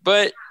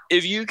 But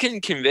if you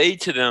can convey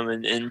to them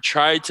and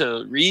try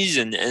to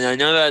reason, and I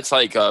know that's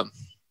like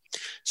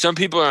some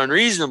people are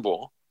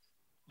unreasonable,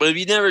 but if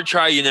you never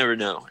try, you never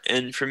know.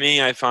 And for me,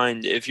 I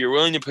find if you're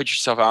willing to put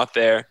yourself out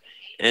there,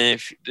 and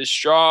if the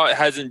straw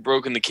hasn't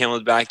broken the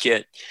camel's back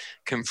yet,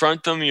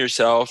 confront them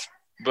yourself,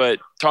 but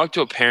talk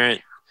to a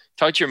parent,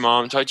 talk to your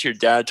mom, talk to your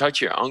dad, talk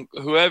to your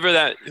uncle, whoever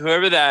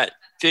that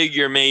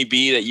figure may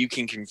be that you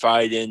can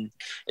confide in.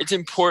 It's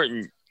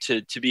important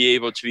to be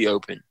able to be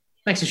open.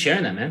 Thanks for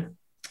sharing that, man.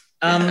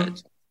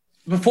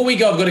 Before we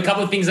go, I've got a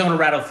couple of things I want to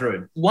rattle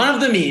through. One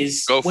of them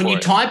is when you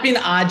type in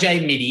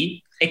RJ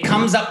Mitte, it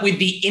comes up with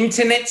the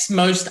internet's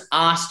most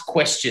asked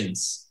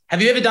questions.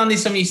 Have you ever done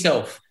this on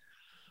yourself?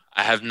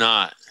 I have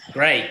not.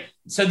 Great.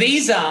 So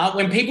these are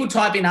when people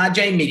type in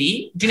RJ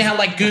Mitte. Do you know how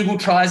like Google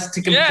tries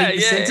to complete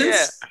the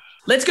sentence? Yeah.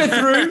 Let's go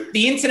through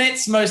the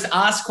internet's most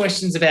asked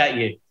questions about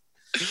you.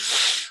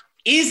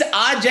 Is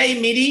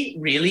RJ Mitte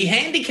really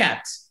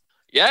handicapped?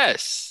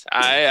 Yes,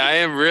 I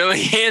am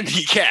really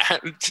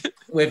handicapped.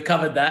 We've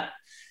covered that.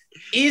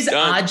 Is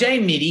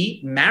RJ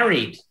Mitte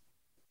married?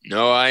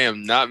 No, I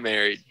am not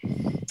married.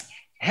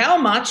 How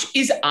much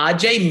is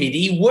RJ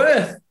Mitte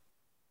worth?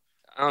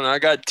 I don't know. I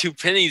got 2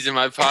 pennies in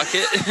my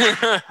pocket.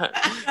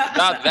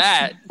 Not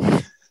that.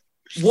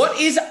 What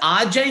is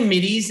RJ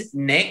Mitte's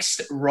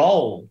next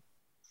role?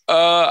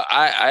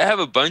 I have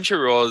a bunch of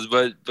roles,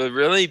 but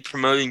really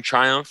promoting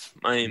Triumph,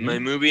 my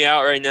movie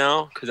out right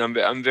now, because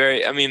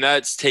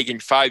that's taken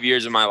 5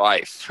 years of my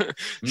life.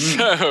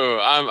 So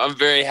I'm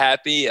very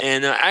happy.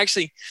 And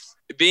actually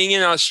being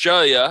in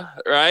Australia,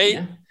 right?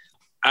 Yeah.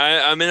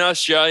 I'm in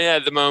Australia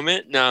at the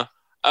moment. No,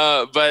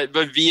 but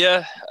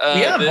via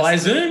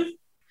Zoom.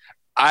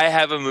 I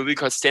have a movie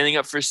called Standing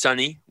Up for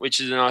Sunny, which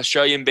is an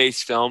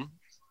Australian-based film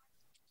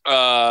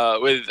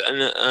with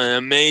an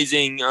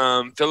amazing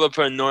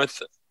Philippa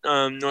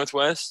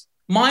Northwest.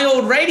 My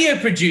old radio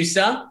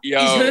producer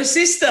is her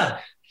sister.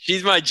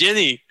 She's my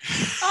Jenny.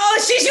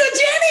 Oh, she's your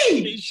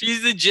Jenny.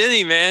 She's the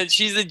Jenny, man.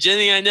 She's the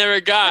Jenny I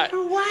never got.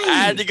 No way.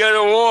 I had to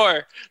go to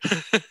war.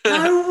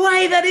 No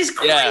way. That is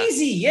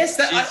crazy. Yeah.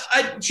 Yes,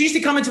 she used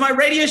to come into my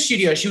radio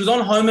studio. She was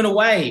on Home and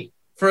Away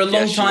for a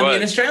long time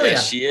in Australia.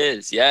 Yes, she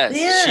is. Yes.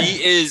 Yeah.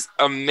 She is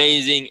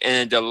amazing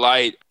and a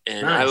delight.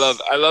 And nice.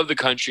 I love the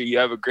country. You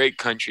have a great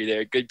country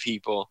there. Good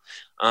people.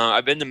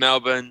 I've been to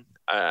Melbourne.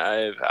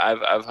 I've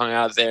hung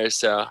out there,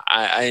 so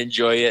I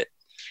enjoy it.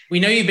 We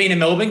know you've been to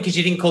Melbourne because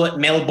you didn't call it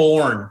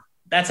Melbourne.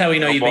 That's how we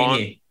know you've been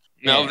here.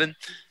 Melbourne,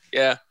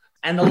 yeah.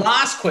 And the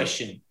last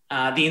question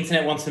the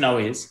internet wants to know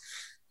is,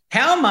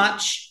 how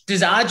much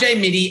does RJ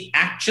Mitte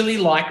actually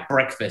like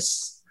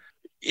breakfast?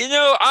 You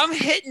know, I'm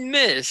hit and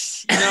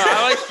miss. You know,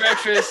 I like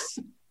breakfast.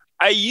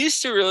 I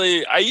used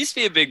to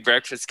be a big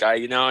breakfast guy,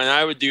 you know, and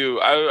I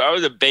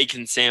was a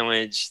bacon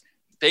sandwich.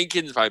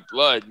 Bacon's my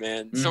blood,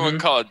 man. Someone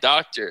call a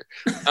doctor.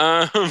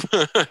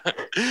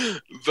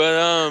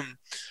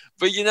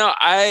 But you know,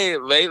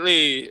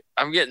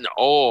 I'm getting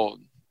old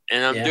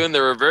and I'm doing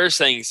the reverse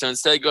thing. So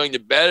instead of going to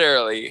bed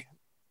early,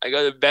 I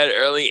go to bed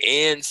early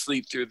and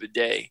sleep through the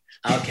day.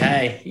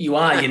 Okay.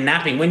 You're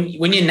napping. When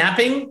you're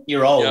napping,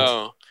 you're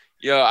old.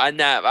 Yo, I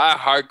nap. I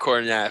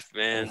hardcore nap,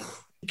 man.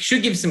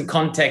 Should give some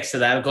context to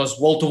that. Of course,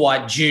 Walter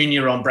White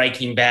Jr. on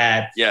Breaking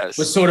Bad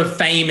was sort of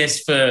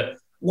famous for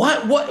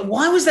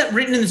why was that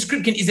written in the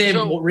script? Is there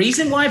a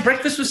reason why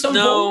breakfast was so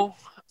important? No.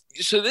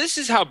 So this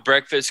is how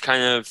breakfast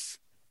kind of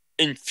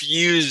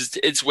infused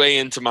its way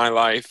into my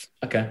life.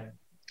 Okay.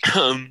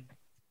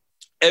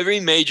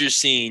 Every major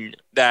scene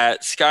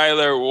that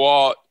Skyler,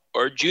 Walt,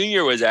 or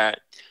Junior was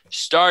at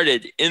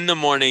started in the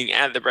morning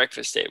at the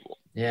breakfast table.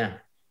 Yeah.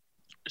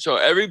 So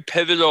every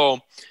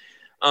pivotal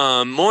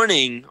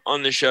morning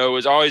on the show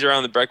was always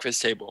around the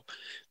breakfast table.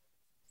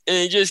 And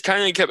it just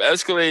kind of kept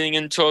escalating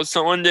until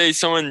one day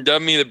someone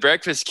dubbed me the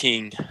Breakfast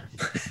King.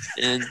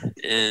 and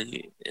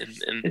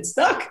it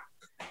stuck.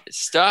 It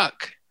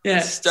stuck. Yeah.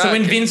 So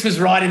when Vince was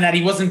writing that,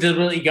 he wasn't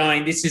deliberately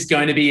going, this is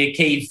going to be a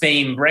key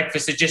theme,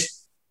 breakfast. It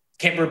just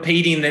kept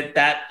repeating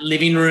that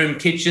living room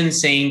kitchen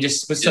scene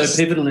just was so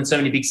pivotal in so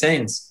many big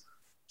scenes.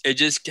 It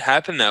just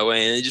happened that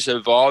way, and it just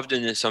evolved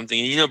into something.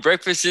 And, you know,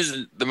 breakfast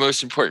is the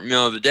most important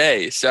meal of the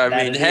day. So,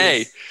 I mean,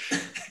 hey.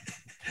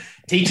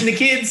 Teaching the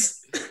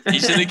kids.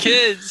 Teaching the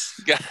kids.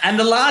 And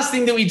the last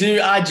thing that we do,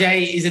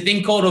 RJ, is a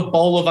thing called a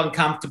bowl of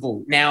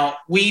uncomfortable. Now,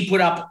 we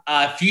put up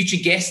future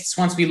guests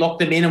once we lock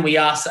them in, and we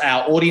ask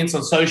our audience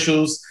on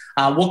socials,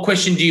 what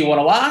question do you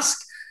want to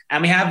ask?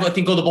 And we have a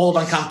thing called the bowl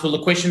of uncomfortable,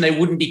 a question they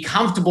wouldn't be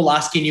comfortable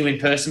asking you in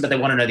person, but they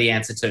want to know the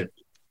answer to.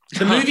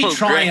 The movie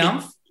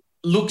Triumph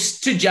looks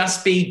to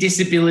just be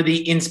disability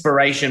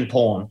inspiration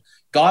porn.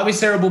 Guy with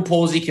cerebral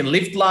palsy can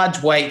lift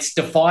large weights,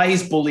 defy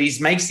his bullies,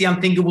 makes the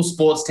unthinkable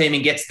sports team,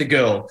 and gets the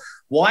girl.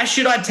 Why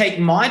should I take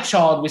my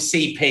child with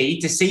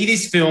CP to see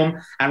this film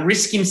and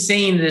risk him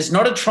seeing it as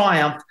not a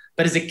triumph,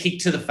 but as a kick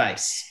to the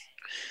face?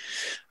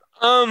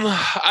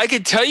 I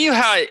could tell you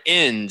how it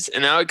ends,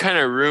 and that would kind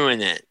of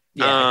ruin it.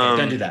 Yeah,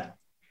 okay, don't do that.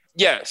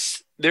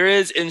 Yes, there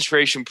is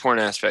inspiration porn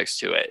aspects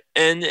to it.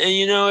 And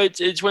you know,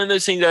 it's one of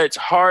those things that it's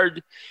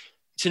hard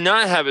to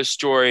not have a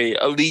story,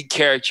 a lead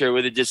character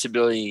with a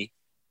disability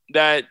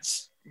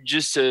that's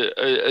just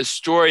a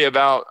story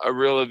about a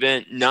real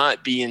event,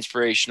 not be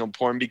inspirational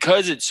porn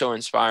because it's so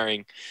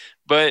inspiring.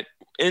 But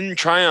in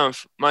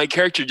Triumph, my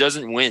character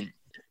doesn't win.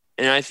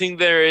 And I think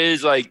there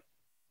is like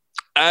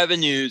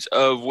avenues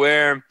of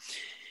where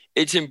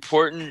it's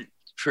important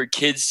for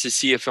kids to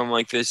see a film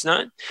like this,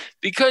 not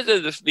because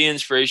of the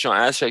inspirational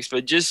aspects,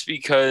 but just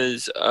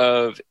because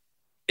of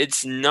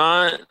it's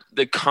not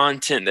the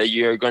content that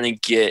you're going to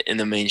get in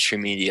the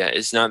mainstream media.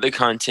 It's not the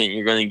content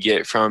you're going to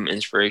get from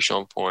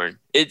inspirational porn.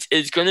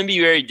 It's going to be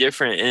very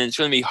different, and it's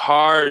going to be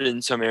hard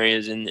in some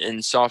areas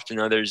and soft in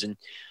others. And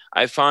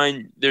I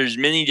find there's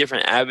many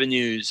different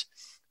avenues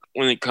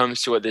when it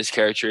comes to what this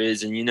character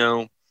is. And, you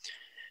know,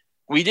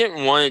 we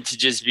didn't want it to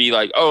just be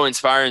like, oh,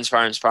 inspire.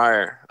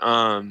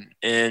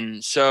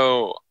 And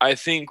so I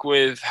think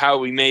with how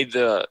we made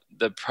the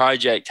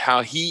project,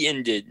 how he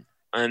ended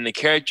and the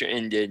character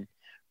ended,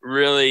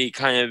 really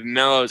kind of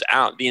mellows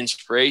out the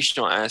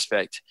inspirational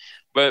aspect.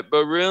 But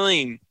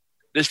really,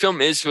 this film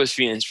is supposed to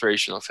be an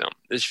inspirational film.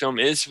 This film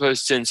is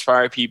supposed to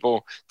inspire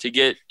people to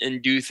get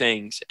and do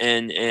things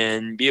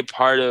and be a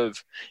part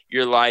of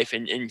your life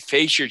and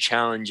face your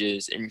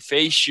challenges and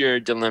face your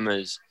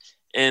dilemmas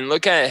and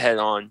look at it head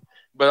on.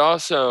 But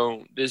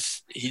also,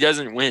 he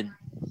doesn't win.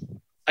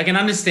 I can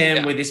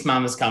understand where this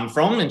mum has come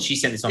from, and she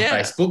sent this on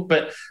Facebook,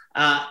 but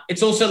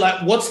it's also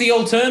like, what's the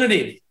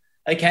alternative?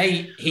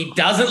 Okay, he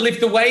doesn't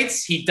lift the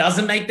weights, he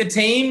doesn't make the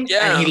team,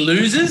 and he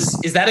loses.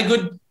 Is that a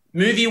good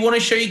movie you want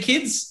to show your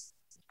kids?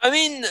 I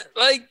mean,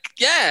 like,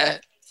 yeah.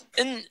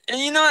 And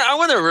you know what? I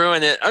want to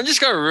ruin it. I'm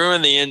just going to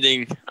ruin the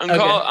ending.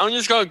 I'm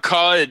just going to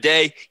call it a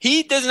day.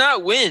 He does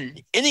not win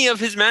any of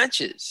his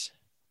matches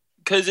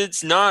because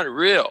it's not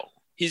real.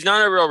 He's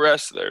not a real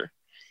wrestler.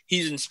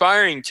 He's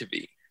inspiring to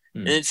be,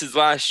 and it's his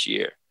last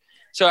year.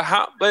 So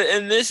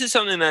and this is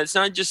something that's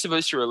not just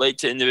supposed to relate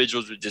to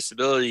individuals with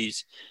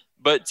disabilities,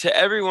 but to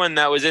everyone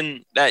that was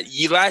in that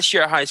last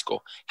year of high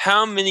school.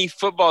 How many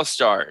football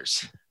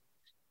stars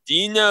do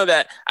you know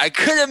that I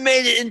could have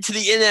made it into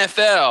the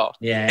NFL?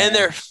 And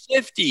they're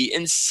 50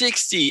 and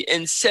 60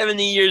 and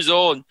 70 years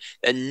old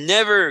that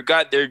never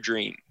got their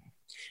dream.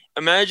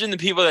 Imagine the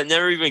people that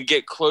never even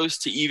get close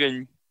to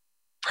even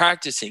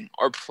practicing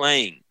or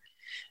playing.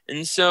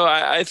 And so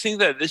I think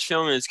that this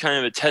film is kind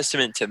of a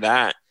testament to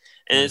that.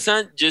 And it's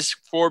not just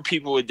for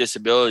people with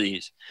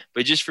disabilities,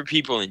 but just for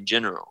people in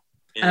general.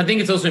 And I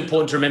think it's also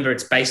important to remember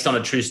it's based on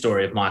a true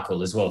story of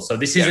Michael as well. So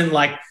this isn't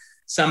like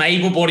some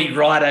able-bodied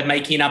writer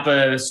making up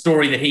a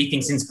story that he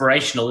thinks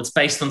inspirational. It's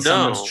based on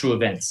someone's true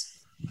events.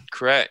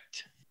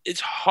 Correct. It's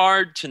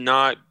hard to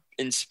not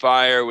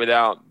inspire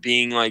without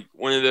being like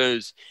one of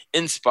those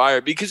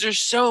inspired, because there's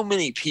so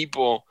many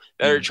people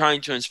that are trying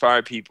to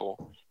inspire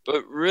people.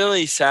 But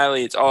really,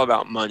 sadly, it's all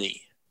about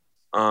money.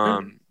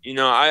 You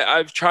know,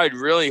 I've tried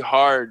really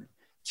hard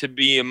to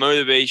be a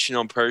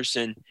motivational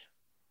person,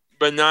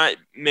 but not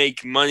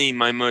make money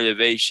my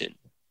motivation,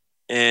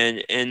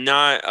 and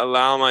not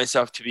allow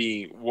myself to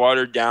be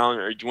watered down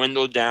or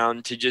dwindled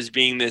down to just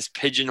being this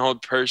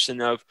pigeonholed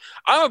person of,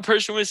 I'm a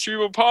person with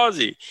cerebral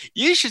palsy.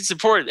 You should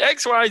support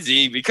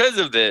XYZ because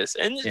of this.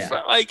 And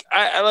like,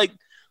 I like,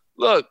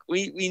 look,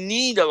 we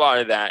need a lot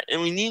of that,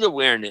 and we need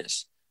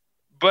awareness,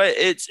 but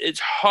it's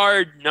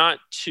hard not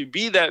to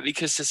be that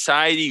because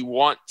society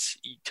wants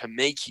to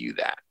make you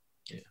that.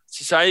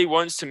 Society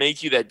wants to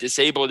make you that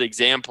disabled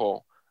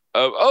example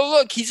of, oh,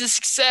 look, he's a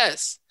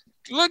success.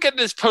 Look at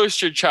this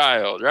poster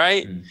child,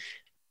 right?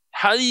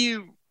 How do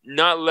you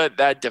not let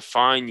that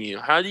define you?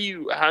 How do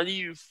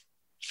you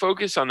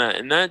focus on that?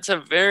 And that's a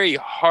very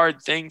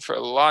hard thing for a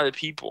lot of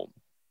people,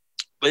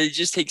 but it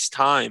just takes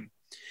time.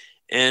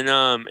 And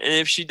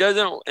if she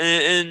doesn't,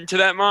 and to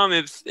that mom,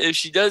 if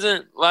she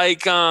doesn't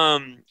like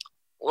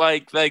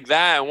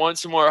that and want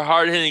some more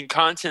hard-hitting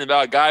content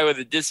about a guy with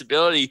a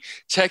disability,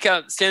 check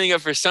out Standing Up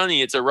for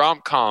Sonny. It's a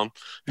rom-com.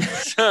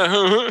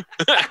 So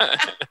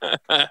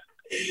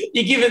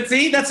you give it,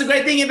 see, that's the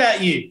great thing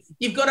about you.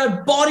 You've got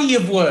a body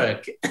of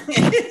work.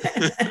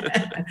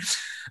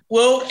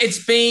 Well,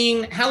 it's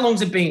been, how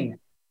long's it been?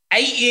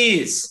 8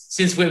 years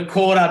since we've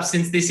caught up,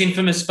 since this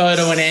infamous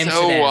photo in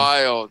Amsterdam. So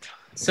wild.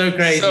 So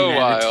crazy, so man.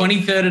 Wild. The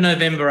 23rd of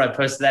November, I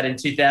posted that in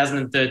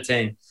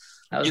 2013.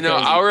 That you know,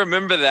 crazy. I'll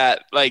remember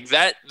that. Like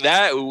that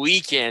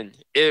weekend,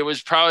 it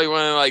was probably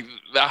one of like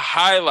the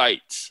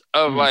highlights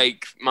of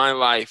like my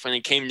life when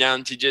it came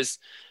down to just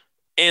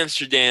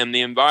Amsterdam,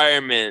 the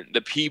environment,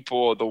 the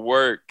people, the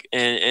work,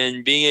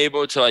 and being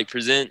able to like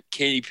present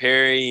Katy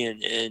Perry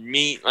and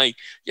meet like,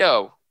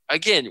 yo,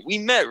 again, we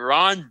met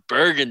Ron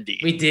Burgundy.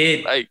 We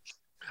did. Like,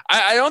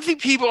 I don't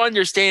think people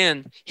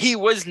understand he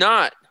was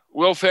not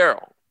Will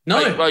Ferrell. No.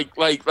 Like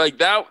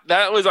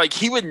that was like,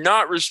 he would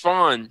not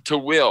respond to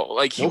Will.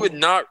 Like, he would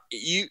not,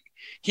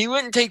 he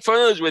wouldn't take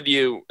photos with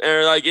you.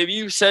 Or like, if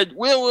you said,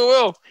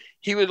 Will,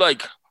 he would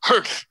like,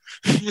 hurt.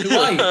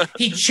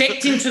 He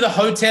checked into the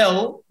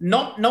hotel,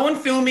 no one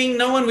filming,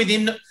 no one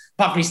within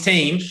apart from his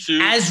team,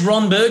 as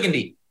Ron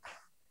Burgundy.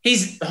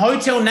 His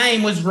hotel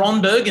name was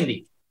Ron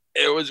Burgundy.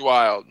 It was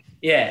wild.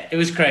 Yeah, it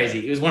was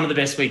crazy. It was one of the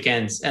best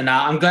weekends. And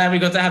I'm glad we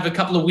got to have a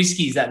couple of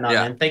whiskeys that night,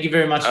 man. Thank you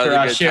very much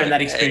for sharing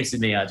that experience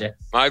with me, RJ.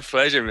 My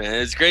pleasure, man.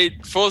 It's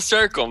great. Full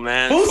circle,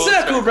 man. Full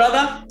circle,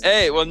 brother.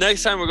 Hey, well,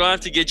 next time we're going to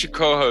have to get your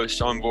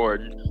co-host on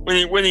board.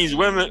 When he's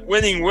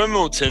winning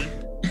Wimbledon.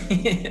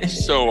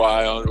 So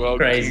wild. Well,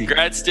 crazy.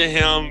 Congrats to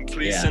him.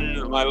 Please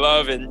send my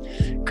love,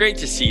 and great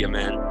to see you,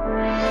 man.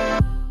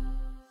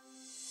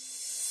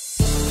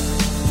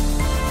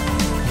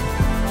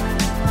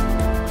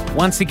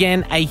 Once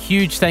again, a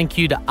huge thank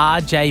you to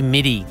RJ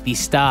Mitte, the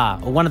star,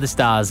 or one of the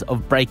stars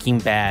of Breaking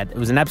Bad. It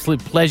was an absolute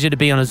pleasure to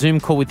be on a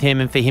Zoom call with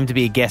him and for him to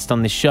be a guest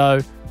on this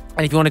show.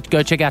 And if you wanted to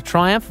go check out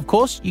Triumph, of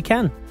course, you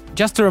can.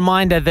 Just a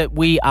reminder that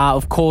we are,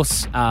 of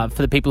course, for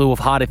the people who have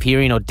hard of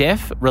hearing or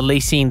deaf,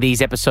 releasing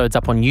these episodes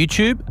up on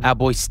YouTube. Our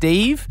boy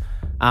Steve,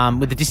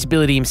 with a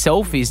disability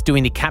himself, is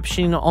doing the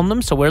captioning on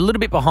them, so we're a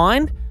little bit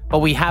behind, but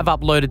we have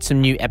uploaded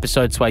some new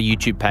episodes to our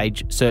YouTube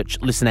page. Search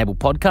Listen Able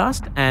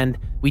Podcast, and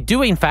we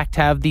do, in fact,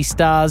 have the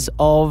stars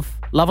of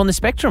Love on the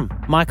Spectrum,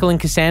 Michael and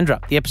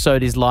Cassandra. The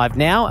episode is live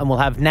now, and we'll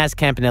have Naz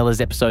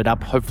Campanella's episode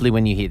up, hopefully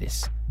when you hear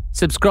this.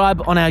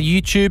 Subscribe on our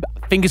YouTube.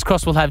 Fingers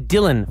crossed we'll have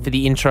Dylan for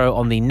the intro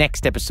on the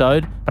next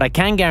episode, but I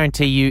can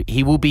guarantee you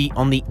he will be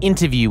on the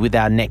interview with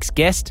our next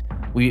guest.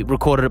 We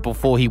recorded it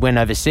before he went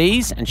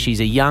overseas, and she's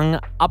a young,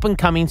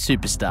 up-and-coming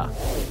superstar.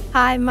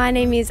 Hi, my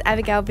name is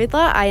Abigail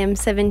Bidler. I am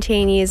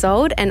 17 years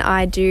old, and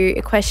I do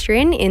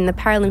equestrian in the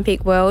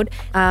Paralympic world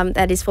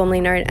that is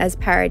formerly known as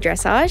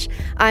para-dressage.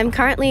 I'm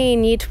currently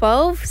in Year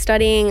 12,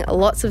 studying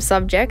lots of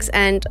subjects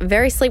and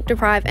very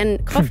sleep-deprived,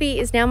 and coffee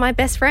is now my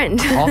best friend.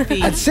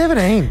 Coffee? At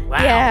 17?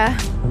 Wow. Yeah.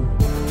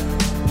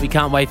 We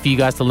can't wait for you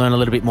guys to learn a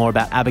little bit more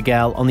about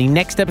Abigail on the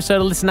next episode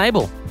of Listen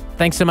Able.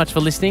 Thanks so much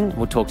for listening.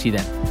 We'll talk to you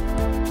then.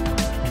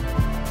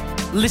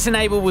 Listen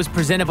Able was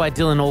presented by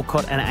Dylan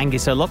Alcott and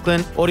Angus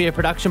O'Loughlin. Audio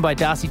production by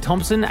Darcy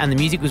Thompson, and the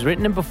music was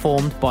written and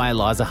performed by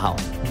Eliza Hull.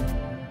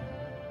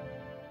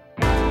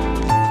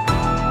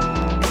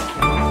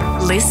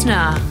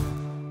 Listener.